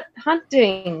not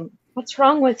hunting. What's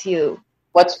wrong with you?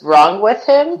 What's wrong with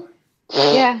him?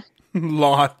 Yeah.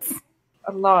 Lots.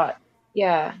 A lot.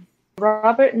 Yeah.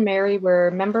 Robert and Mary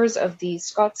were members of the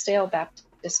Scottsdale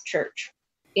Baptist Church.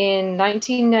 In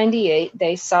 1998,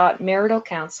 they sought marital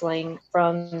counseling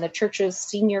from the church's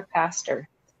senior pastor.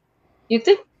 You'd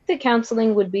think the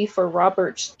counseling would be for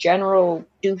Robert's general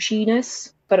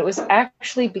douchiness, but it was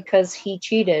actually because he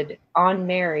cheated on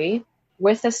Mary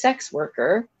with a sex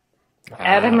worker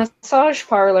at a massage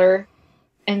parlor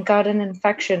and got an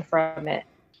infection from it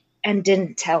and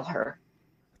didn't tell her.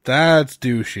 That's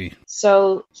douchey.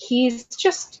 So he's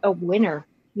just a winner,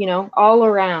 all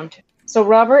around. So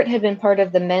Robert had been part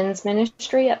of the men's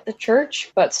ministry at the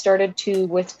church, but started to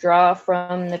withdraw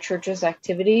from the church's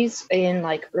activities in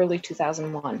early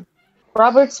 2001.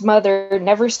 Robert's mother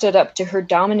never stood up to her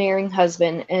domineering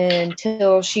husband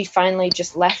until she finally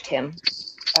just left him.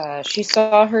 She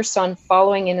saw her son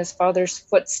following in his father's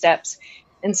footsteps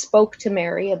and spoke to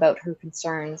Mary about her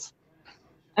concerns.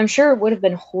 I'm sure it would have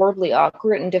been horribly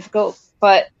awkward and difficult,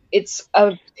 but it's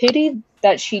a pity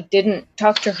that she didn't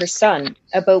talk to her son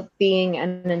about being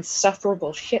an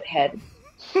insufferable shithead.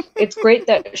 It's great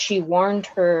that she warned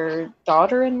her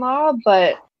daughter-in-law,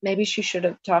 but maybe she should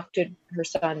have talked to her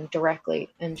son directly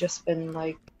and just been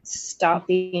like, stop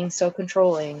being so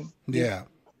controlling. Yeah.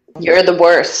 You're the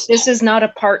worst. This is not a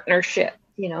partnership,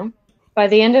 you know? By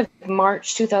the end of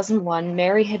March 2001,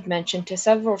 Mary had mentioned to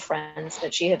several friends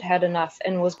that she had had enough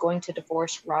and was going to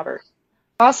divorce Robert.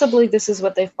 Possibly this is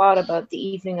what they thought about the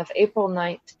evening of April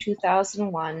 9th,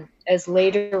 2001, as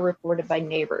later reported by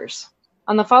neighbors.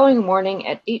 On the following morning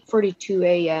at 8:42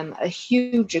 a.m., a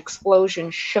huge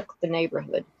explosion shook the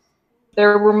neighborhood.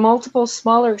 There were multiple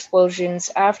smaller explosions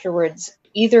afterwards,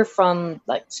 either from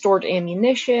stored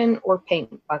ammunition or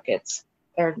paint buckets.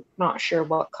 They're not sure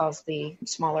what caused the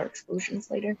smaller explosions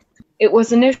later. It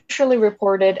was initially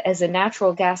reported as a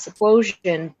natural gas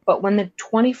explosion, but when the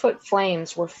 20-foot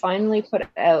flames were finally put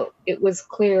out, it was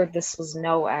clear this was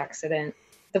no accident.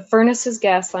 The furnace's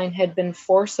gas line had been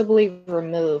forcibly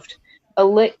removed. A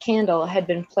lit candle had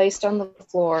been placed on the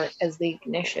floor as the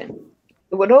ignition.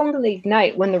 It would only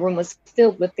ignite when the room was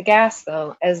filled with the gas,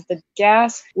 though, as the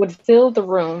gas would fill the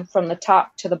room from the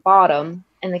top to the bottom,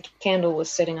 and the candle was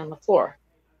sitting on the floor.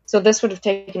 So this would have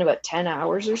taken about 10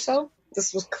 hours or so.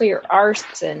 This was clear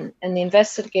arson, and the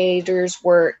investigators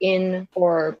were in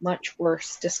for much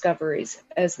worse discoveries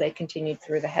as they continued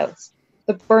through the house.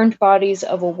 The burned bodies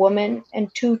of a woman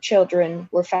and 2 children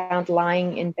were found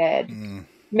lying in bed.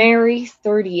 Mary,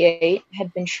 38,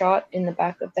 had been shot in the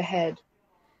back of the head.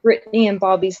 Brittany and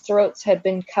Bobby's throats had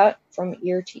been cut from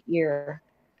ear to ear.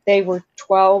 They were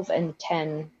 12 and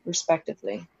 10,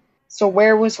 respectively. So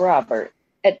where was Robert?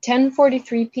 At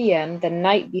 10:43 p.m., the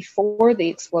night before the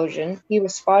explosion, he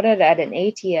was spotted at an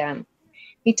ATM.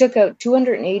 He took out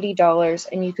 $280,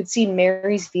 and you could see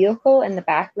Mary's vehicle in the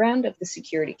background of the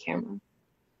security camera.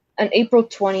 On April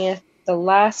 20th, the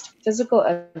last physical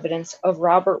evidence of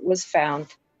Robert was found.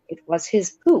 It was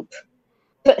his poop.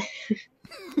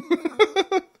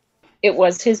 It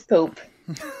was his poop.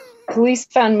 Police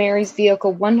found Mary's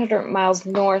vehicle 100 miles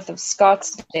north of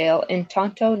Scottsdale in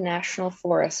Tonto National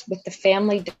Forest with the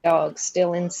family dog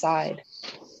still inside.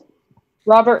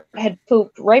 Robert had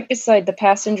pooped right beside the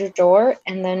passenger door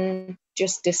and then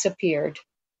just disappeared.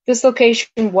 This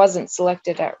location wasn't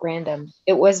selected at random.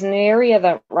 It was an area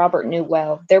that Robert knew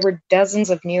well. There were dozens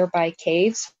of nearby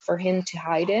caves for him to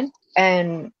hide in,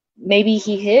 and maybe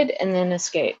he hid and then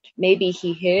escaped. Maybe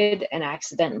he hid and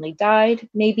accidentally died.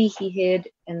 Maybe he hid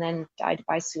and then died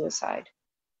by suicide.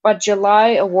 By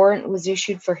July, a warrant was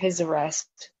issued for his arrest.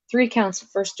 3 counts of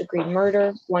first-degree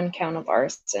murder, 1 count of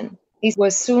arson. He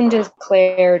was soon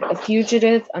declared a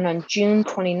fugitive, and on June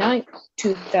 29,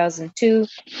 2002,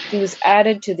 he was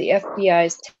added to the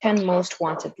FBI's 10 most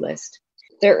wanted list.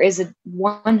 There is a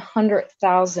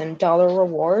 $100,000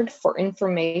 reward for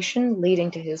information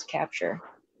leading to his capture.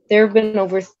 There have been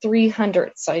over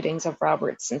 300 sightings of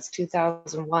Robert since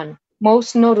 2001.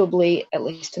 Most notably, at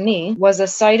least to me, was a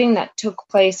sighting that took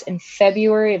place in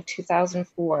February of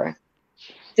 2004.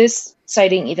 This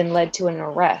sighting even led to an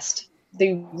arrest.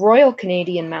 The Royal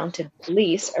Canadian Mounted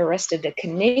Police arrested a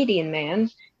Canadian man,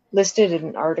 listed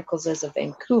in articles as a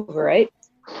Vancouverite,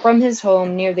 from his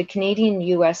home near the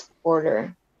Canadian-US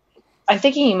border. I'm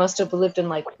thinking he must have lived in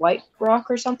White Rock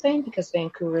or something, because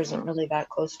Vancouver isn't really that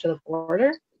close to the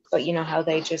border. But you know how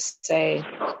they just say,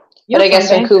 you're from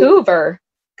Vancouver,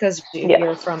 because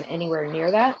you're from anywhere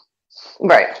near that?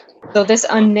 Right. So this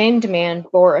unnamed man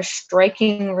bore a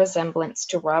striking resemblance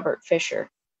to Robert Fisher.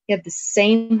 He had the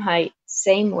same height,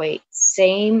 same weight,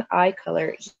 same eye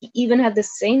color. He even had the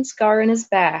same scar in his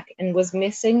back and was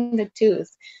missing the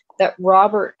tooth that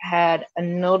Robert had a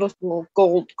noticeable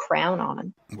gold crown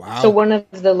on. Wow. So one of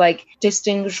the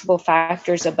distinguishable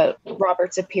factors about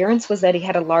Robert's appearance was that he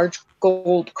had a large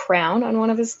gold crown on one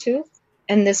of his teeth,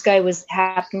 and this guy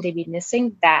happened to be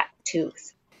missing that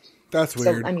tooth. That's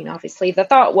weird. So, obviously the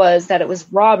thought was that it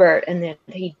was Robert and that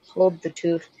he pulled the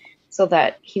tooth so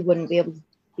that he wouldn't be able to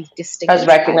be distinguished. As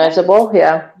recognizable,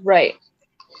 yeah. Right.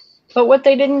 But what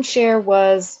they didn't share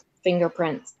was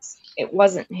fingerprints. It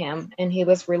wasn't him, and he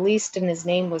was released and his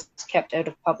name was kept out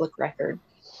of public record.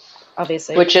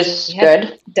 Obviously. Which is he good.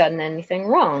 hadn't done anything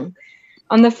wrong.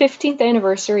 On the 15th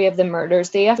anniversary of the murders,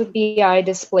 the FBI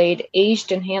displayed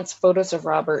aged enhanced photos of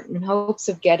Robert in hopes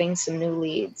of getting some new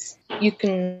leads. You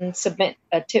can submit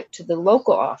a tip to the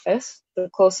local office. The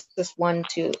closest one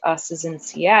to us is in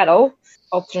Seattle.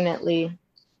 Alternately,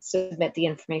 submit the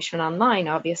information online,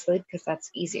 obviously, because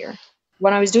that's easier.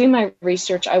 When I was doing my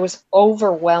research, I was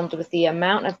overwhelmed with the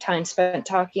amount of time spent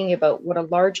talking about what a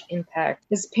large impact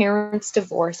his parents'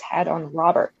 divorce had on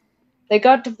Robert. They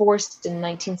got divorced in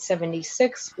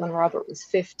 1976 when Robert was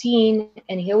 15,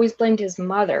 and he always blamed his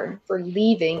mother for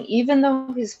leaving, even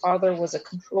though his father was a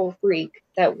control freak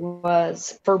that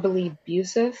was verbally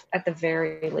abusive at the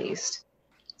very least.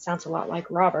 Sounds a lot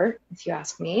like Robert, if you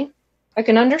ask me. I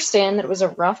can understand that it was a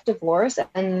rough divorce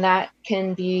and that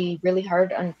can be really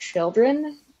hard on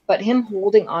children, but him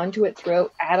holding on to it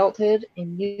throughout adulthood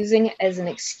and using it as an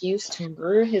excuse to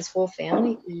murder his whole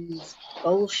family is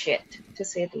bullshit, to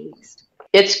say the least.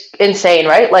 It's insane,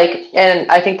 right? Like, and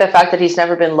I think the fact that he's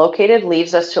never been located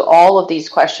leaves us to all of these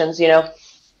questions. You know,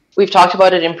 we've talked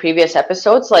about it in previous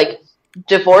episodes, like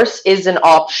divorce is an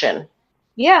option.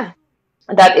 Yeah.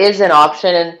 That is an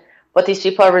option, and what these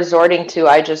people are resorting to,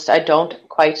 I don't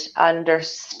quite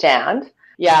understand.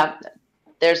 Yeah,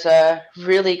 there's a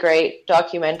really great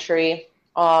documentary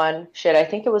on, I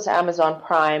think it was Amazon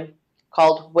Prime,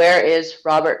 called Where is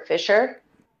Robert Fisher?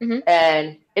 Mm-hmm.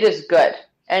 And it is good.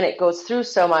 And it goes through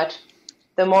so much.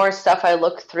 The more stuff I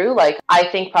look through, like, I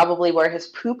think probably where his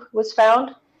poop was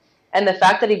found, and the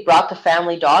fact that he brought the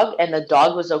family dog and the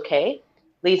dog was okay,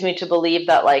 leads me to believe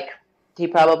that, like, he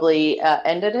probably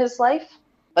ended his life.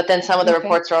 But then some of the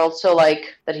reports are also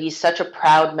like that he's such a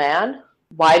proud man.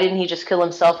 Why didn't he just kill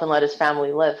himself and let his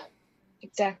family live?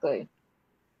 Exactly.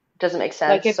 Doesn't make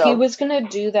sense. Like, if he was going to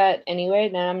do that anyway,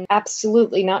 then I'm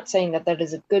absolutely not saying that that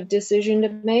is a good decision to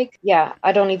make. Yeah,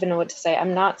 I don't even know what to say.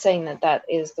 I'm not saying that that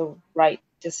is the right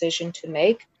decision to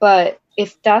make. But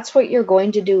if that's what you're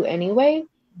going to do anyway,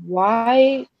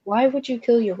 why would you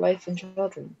kill your wife and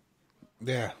children?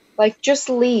 Yeah. Like, just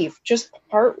leave. Just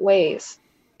part ways.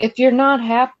 If you're not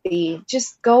happy,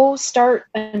 just go start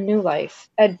a new life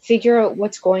and figure out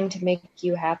what's going to make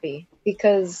you happy.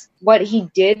 Because what he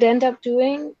did end up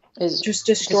doing is just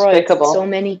destroyed so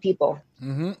many people.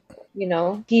 Mm-hmm. You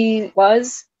know, he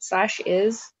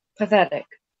was/is pathetic,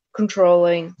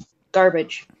 controlling,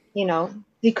 garbage. You know,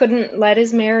 he couldn't let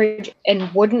his marriage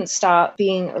and wouldn't stop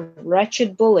being a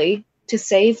wretched bully to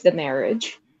save the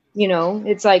marriage. You know,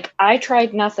 it's like, I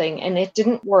tried nothing and it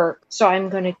didn't work, so I'm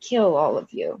going to kill all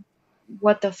of you.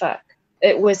 What the fuck?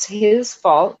 It was his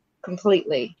fault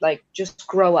completely. Like, just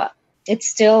grow up. He's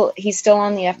still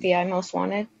on the FBI Most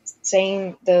Wanted,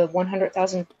 saying the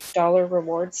 $100,000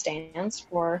 reward stands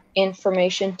for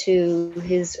information to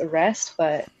his arrest.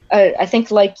 But I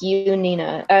think, like you,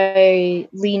 Nina, I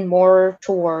lean more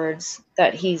towards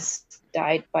that he's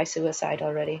died by suicide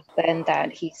already than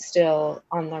that he's still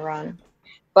on the run.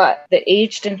 But the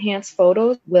aged enhanced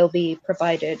photos will be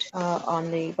provided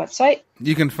on the website.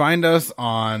 You can find us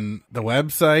on the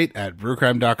website at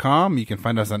brewcrime.com. You can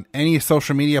find us on any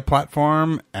social media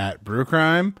platform at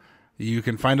Brewcrime. You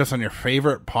can find us on your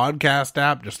favorite podcast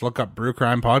app. Just look up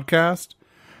Brewcrime Podcast.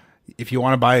 If you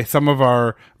want to buy some of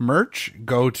our merch,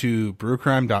 go to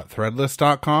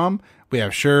brewcrime.threadless.com. We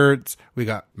have shirts. We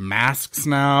got masks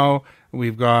now.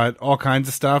 We've got all kinds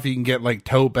of stuff. You can get like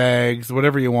tote bags,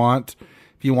 whatever you want.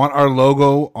 If you want our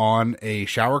logo on a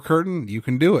shower curtain, you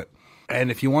can do it.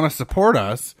 And if you want to support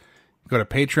us, go to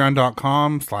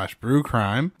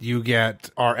patreon.com/brewcrime. You get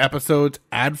our episodes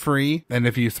ad-free. And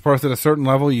if you support us at a certain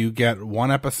level, you get one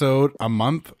episode a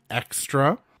month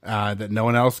extra that no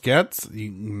one else gets. You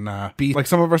can be like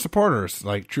some of our supporters,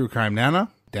 like True Crime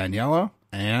Nana, Daniela,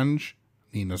 Ange,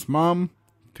 Nina's mom,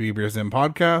 3 Beers In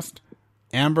Podcast,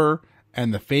 Amber,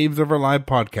 and the Faves of Our Live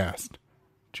podcast.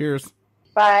 Cheers.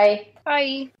 Bye.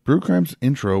 Bye. Brewcrime's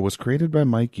intro was created by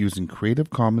Mike using Creative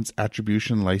Commons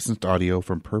Attribution licensed audio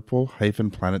from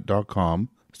purple-planet.com,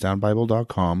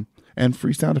 soundbible.com, and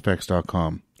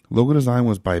freesoundeffects.com. Logo design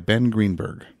was by Ben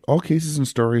Greenberg. All cases and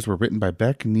stories were written by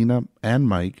Beck, Nina, and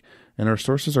Mike, and our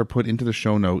sources are put into the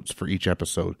show notes for each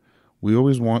episode. We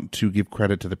always want to give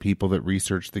credit to the people that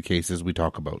research the cases we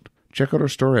talk about. Check out our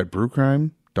store at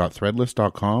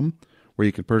brewcrime.threadless.com, where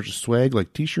you can purchase swag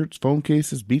like t-shirts, phone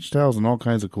cases, beach towels, and all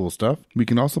kinds of cool stuff. We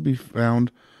can also be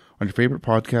found on your favorite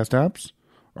podcast apps,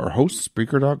 our hosts,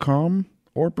 Spreaker.com,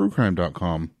 or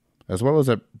Brewcrime.com, as well as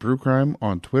at Brewcrime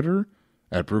on Twitter,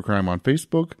 at Brewcrime on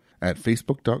Facebook, at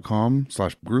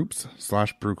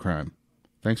Facebook.com/groups/Brewcrime.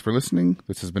 Thanks for listening.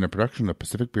 This has been a production of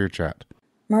Pacific Beer Chat.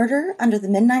 Murder Under the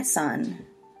Midnight Sun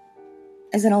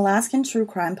is an Alaskan true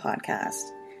crime podcast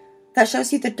that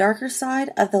shows you the darker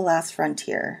side of the last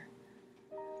frontier.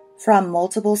 From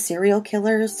multiple serial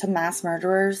killers to mass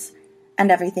murderers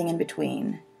and everything in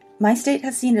between, my state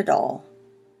has seen it all.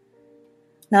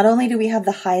 Not only do we have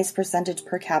the highest percentage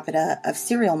per capita of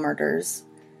serial murders,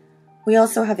 we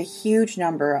also have a huge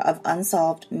number of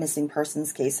unsolved missing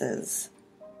persons cases.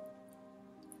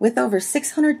 With over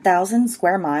 600,000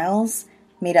 square miles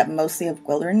made up mostly of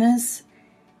wilderness,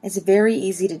 it's very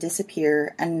easy to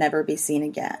disappear and never be seen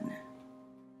again.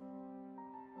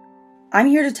 I'm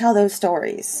here to tell those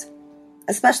stories,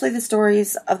 especially the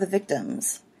stories of the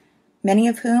victims, many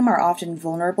of whom are often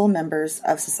vulnerable members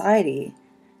of society,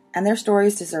 and their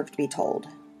stories deserve to be told.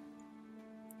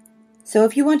 So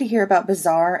if you want to hear about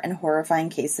bizarre and horrifying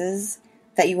cases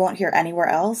that you won't hear anywhere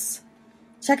else,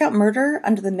 check out Murder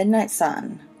Under the Midnight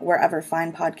Sun, wherever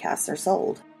fine podcasts are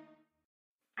sold.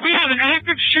 We have an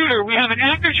active shooter. We have an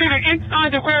active shooter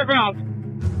inside the warehouse.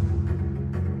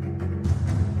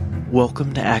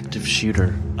 Welcome to Active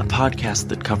Shooter, a podcast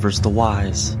that covers the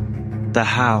whys, the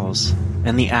hows,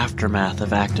 and the aftermath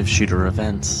of active shooter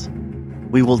events.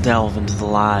 We will delve into the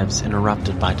lives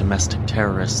interrupted by domestic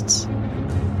terrorists.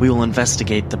 We will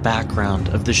investigate the background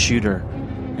of the shooter,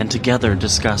 and together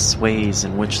discuss ways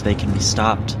in which they can be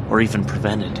stopped or even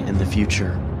prevented in the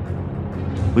future.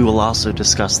 We will also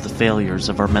discuss the failures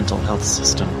of our mental health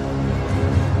system.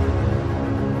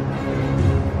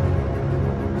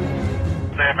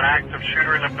 They have an active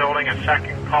shooter in the building. A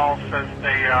second call says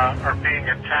they are being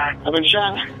attacked. I've been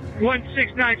shot.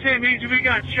 1692 means we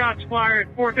got shots fired.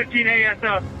 4:15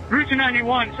 ASF. Route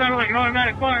 291 sounded like an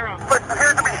automatic firearm. But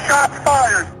appears to be shots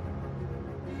fired.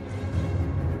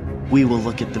 We will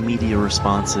look at the media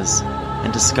responses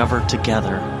and discover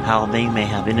together how they may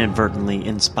have inadvertently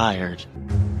inspired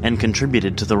and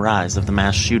contributed to the rise of the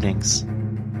mass shootings.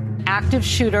 Active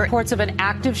shooter, reports of an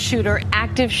active shooter,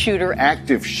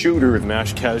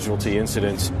 mass casualty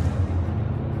incidents.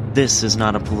 This is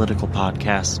not a political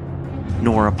podcast,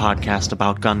 nor a podcast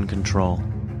about gun control.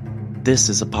 This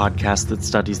is a podcast that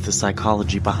studies the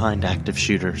psychology behind active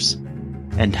shooters,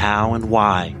 and how and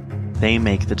why they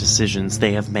make the decisions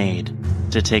they have made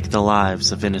to take the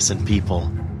lives of innocent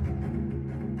people.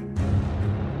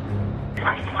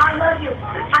 I love you.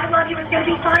 I love you. It's going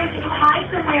to be fine. Can you hide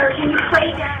somewhere? Can you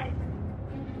play dead?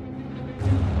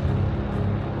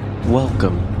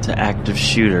 Welcome to Active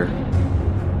Shooter.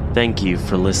 Thank you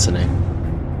for listening.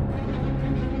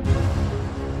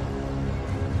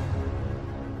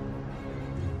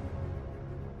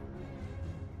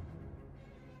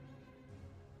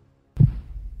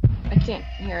 I can't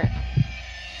hear it.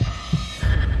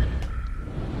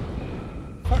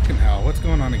 Fucking hell, what's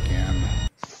going on again?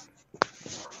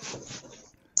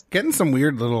 Getting some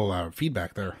weird little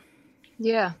feedback there.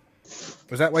 Yeah.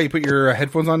 Was that why you put your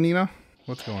headphones on, Nina?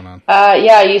 What's going on?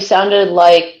 Yeah, you sounded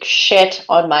like shit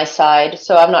on my side,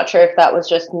 so I'm not sure if that was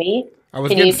just me. I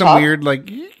was getting some weird,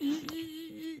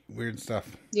 weird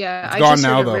stuff. Yeah, it's I gone just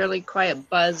now, heard though. a really quiet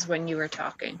buzz when you were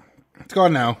talking. It's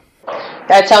gone now.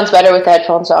 That sounds better with the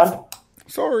headphones on.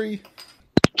 Sorry.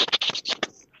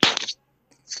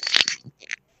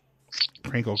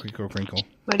 Crinkle, crinkle, crinkle.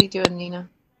 What are you doing, Nina?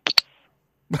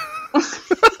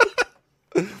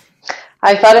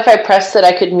 I thought if I pressed it,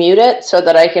 I could mute it so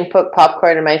that I can put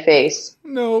popcorn in my face.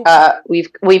 No.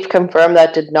 We've confirmed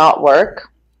that did not work.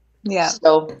 Yeah.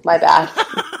 So, my bad.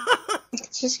 You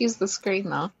could just use the screen,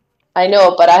 though. I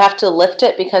know, but I have to lift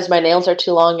it because my nails are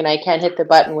too long and I can't hit the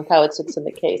button with how it sits in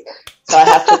the case. So I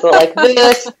have to go like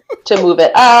this to move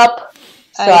it up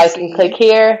so I can click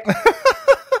here.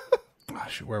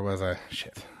 Gosh, where was I?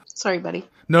 Shit. Sorry, buddy.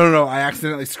 No. I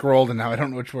accidentally scrolled and now I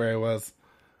don't know which way I was.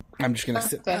 I'm just going to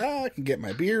sit back and get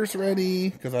my beers ready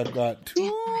because I've got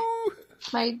two.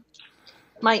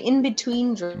 My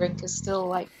in-between drink is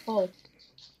still, full.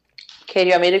 Okay, do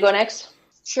you want me to go next?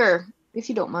 Sure, if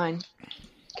you don't mind.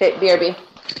 Okay, BRB.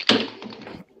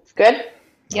 Good?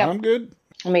 Yeah. I'm good.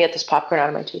 Let me get this popcorn out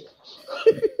of my teeth.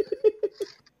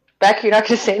 Beck, you're not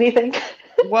going to say anything?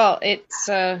 Well, it's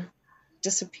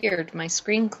disappeared. My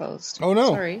screen closed. Oh, no.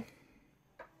 Sorry.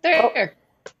 There.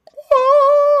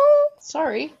 Oh.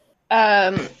 Sorry.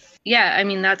 Yeah, I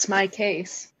mean, that's my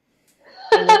case.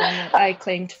 The one that I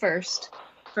claimed first.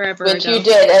 Forever Which ago. you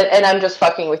did, and I'm just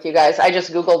fucking with you guys. I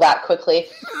just Googled that quickly.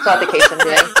 It's not the case I'm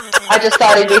doing. I just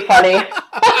thought it'd be funny.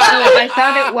 I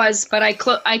thought it was, but I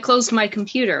closed my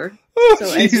computer. Oh,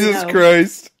 so Jesus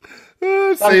Christ.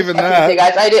 Saving that. You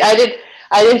guys.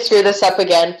 I didn't screw this up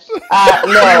again.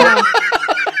 No.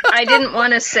 I didn't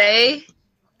want to say,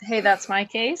 hey, that's my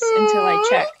case, until I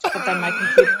checked, but then my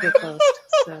computer closed.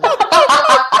 So.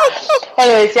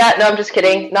 Anyways, yeah, no, I'm just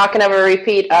kidding. Not going to have a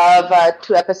repeat of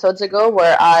 2 episodes ago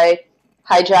where I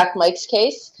hijacked Mike's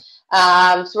case.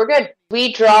 So we're good.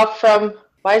 We draw from...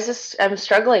 Why is this... I'm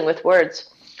struggling with words.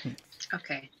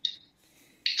 Okay.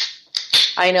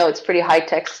 I know, it's pretty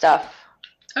high-tech stuff.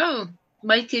 Oh,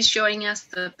 Mike is showing us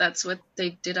that that's what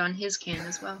they did on his can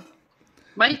as well.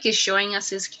 Mike is showing us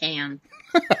his can.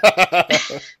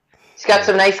 He's got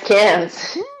some nice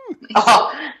cans.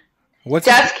 Oh,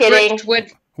 just kidding.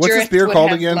 What's this beer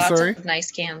called again? Sorry. Nice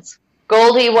cans.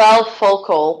 Goldie Well Full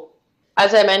Coal.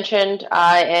 As I mentioned,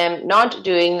 I am not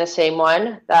doing the same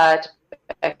one that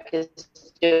Beck is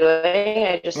doing.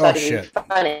 I just thought it'd be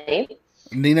funny.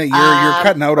 Nina, you're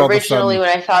cutting out all of a sudden. Originally, when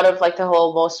I thought of the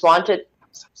whole Most Wanted.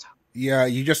 Yeah,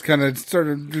 you just kind of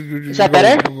started. Is that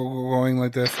better? Going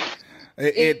like this.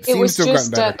 It It seems was to have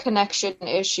just gotten a better. connection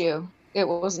issue. It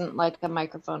wasn't like a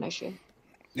microphone issue.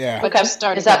 Yeah. But Okay. just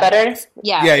started Is that going. better?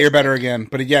 Yeah. Yeah, you're better again.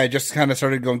 But yeah, it just kind of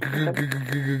started going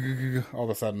all of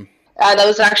a sudden. That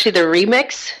was actually the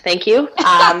remix. Thank you.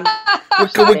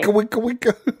 Wicka, wicka, wicka,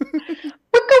 wicka.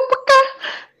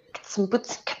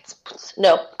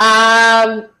 No.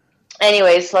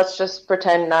 Anyways, let's just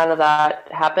pretend none of that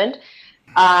happened.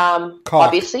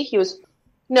 Obviously, he was.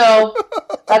 No,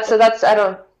 that's. I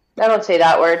don't say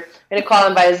that word. I'm gonna call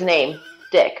him by his name,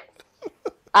 Dick.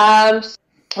 Wow,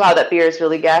 that beer is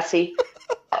really gassy.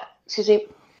 Excuse me.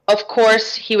 Of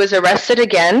course, he was arrested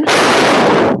again.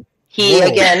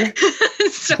 Again.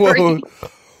 Sorry.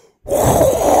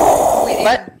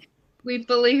 What? We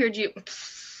fully heard you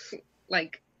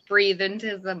like breathe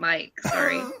into the mic.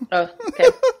 Sorry. Oh, okay.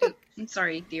 I'm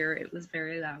sorry, dear. It was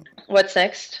very loud. What's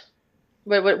next?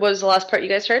 What was the last part you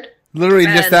guys heard? Literally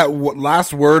just that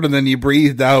last word, and then you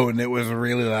breathed out, and it was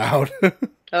really loud.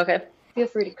 Okay. Feel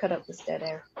free to cut out this dead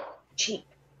air. Cheap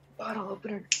bottle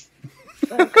opener.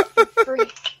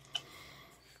 Free.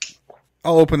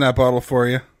 I'll open that bottle for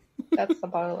you. That's the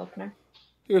bottle opener.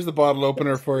 Here's the bottle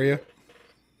opener for you.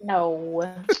 No.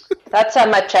 That's a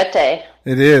machete.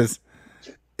 It is.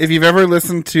 If you've ever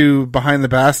listened to Behind the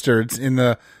Bastards, in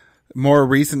the more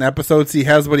recent episodes, he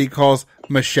has what he calls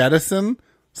machedicine.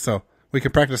 So we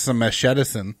can practice some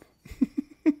machedicine.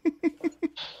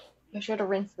 I should have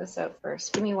rinsed this out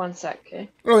first. Give me 1 sec, okay?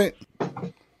 Okay.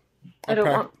 I don't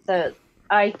want the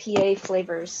IPA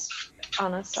flavors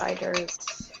on a cider.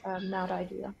 It's not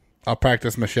ideal. I'll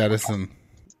practice machedicine.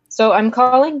 So I'm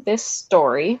calling this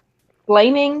story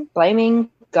Blaming,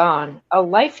 Gone. A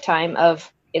lifetime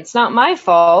of It's Not My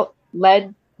Fault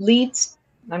leads...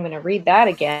 I'm going to read that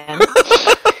again.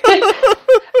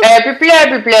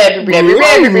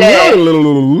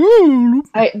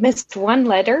 I missed one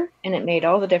letter, and it made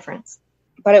all the difference.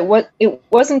 But it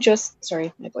wasn't just...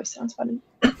 Sorry, my voice sounds funny.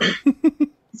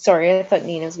 Sorry, I thought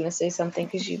Nina was going to say something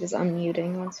because she was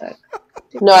unmuting. 1 sec.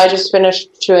 No, I just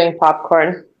finished chewing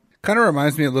popcorn. Kind of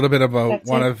reminds me a little bit about That's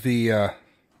one it. of the...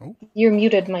 You're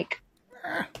muted, Mike.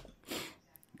 I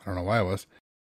don't know why I was.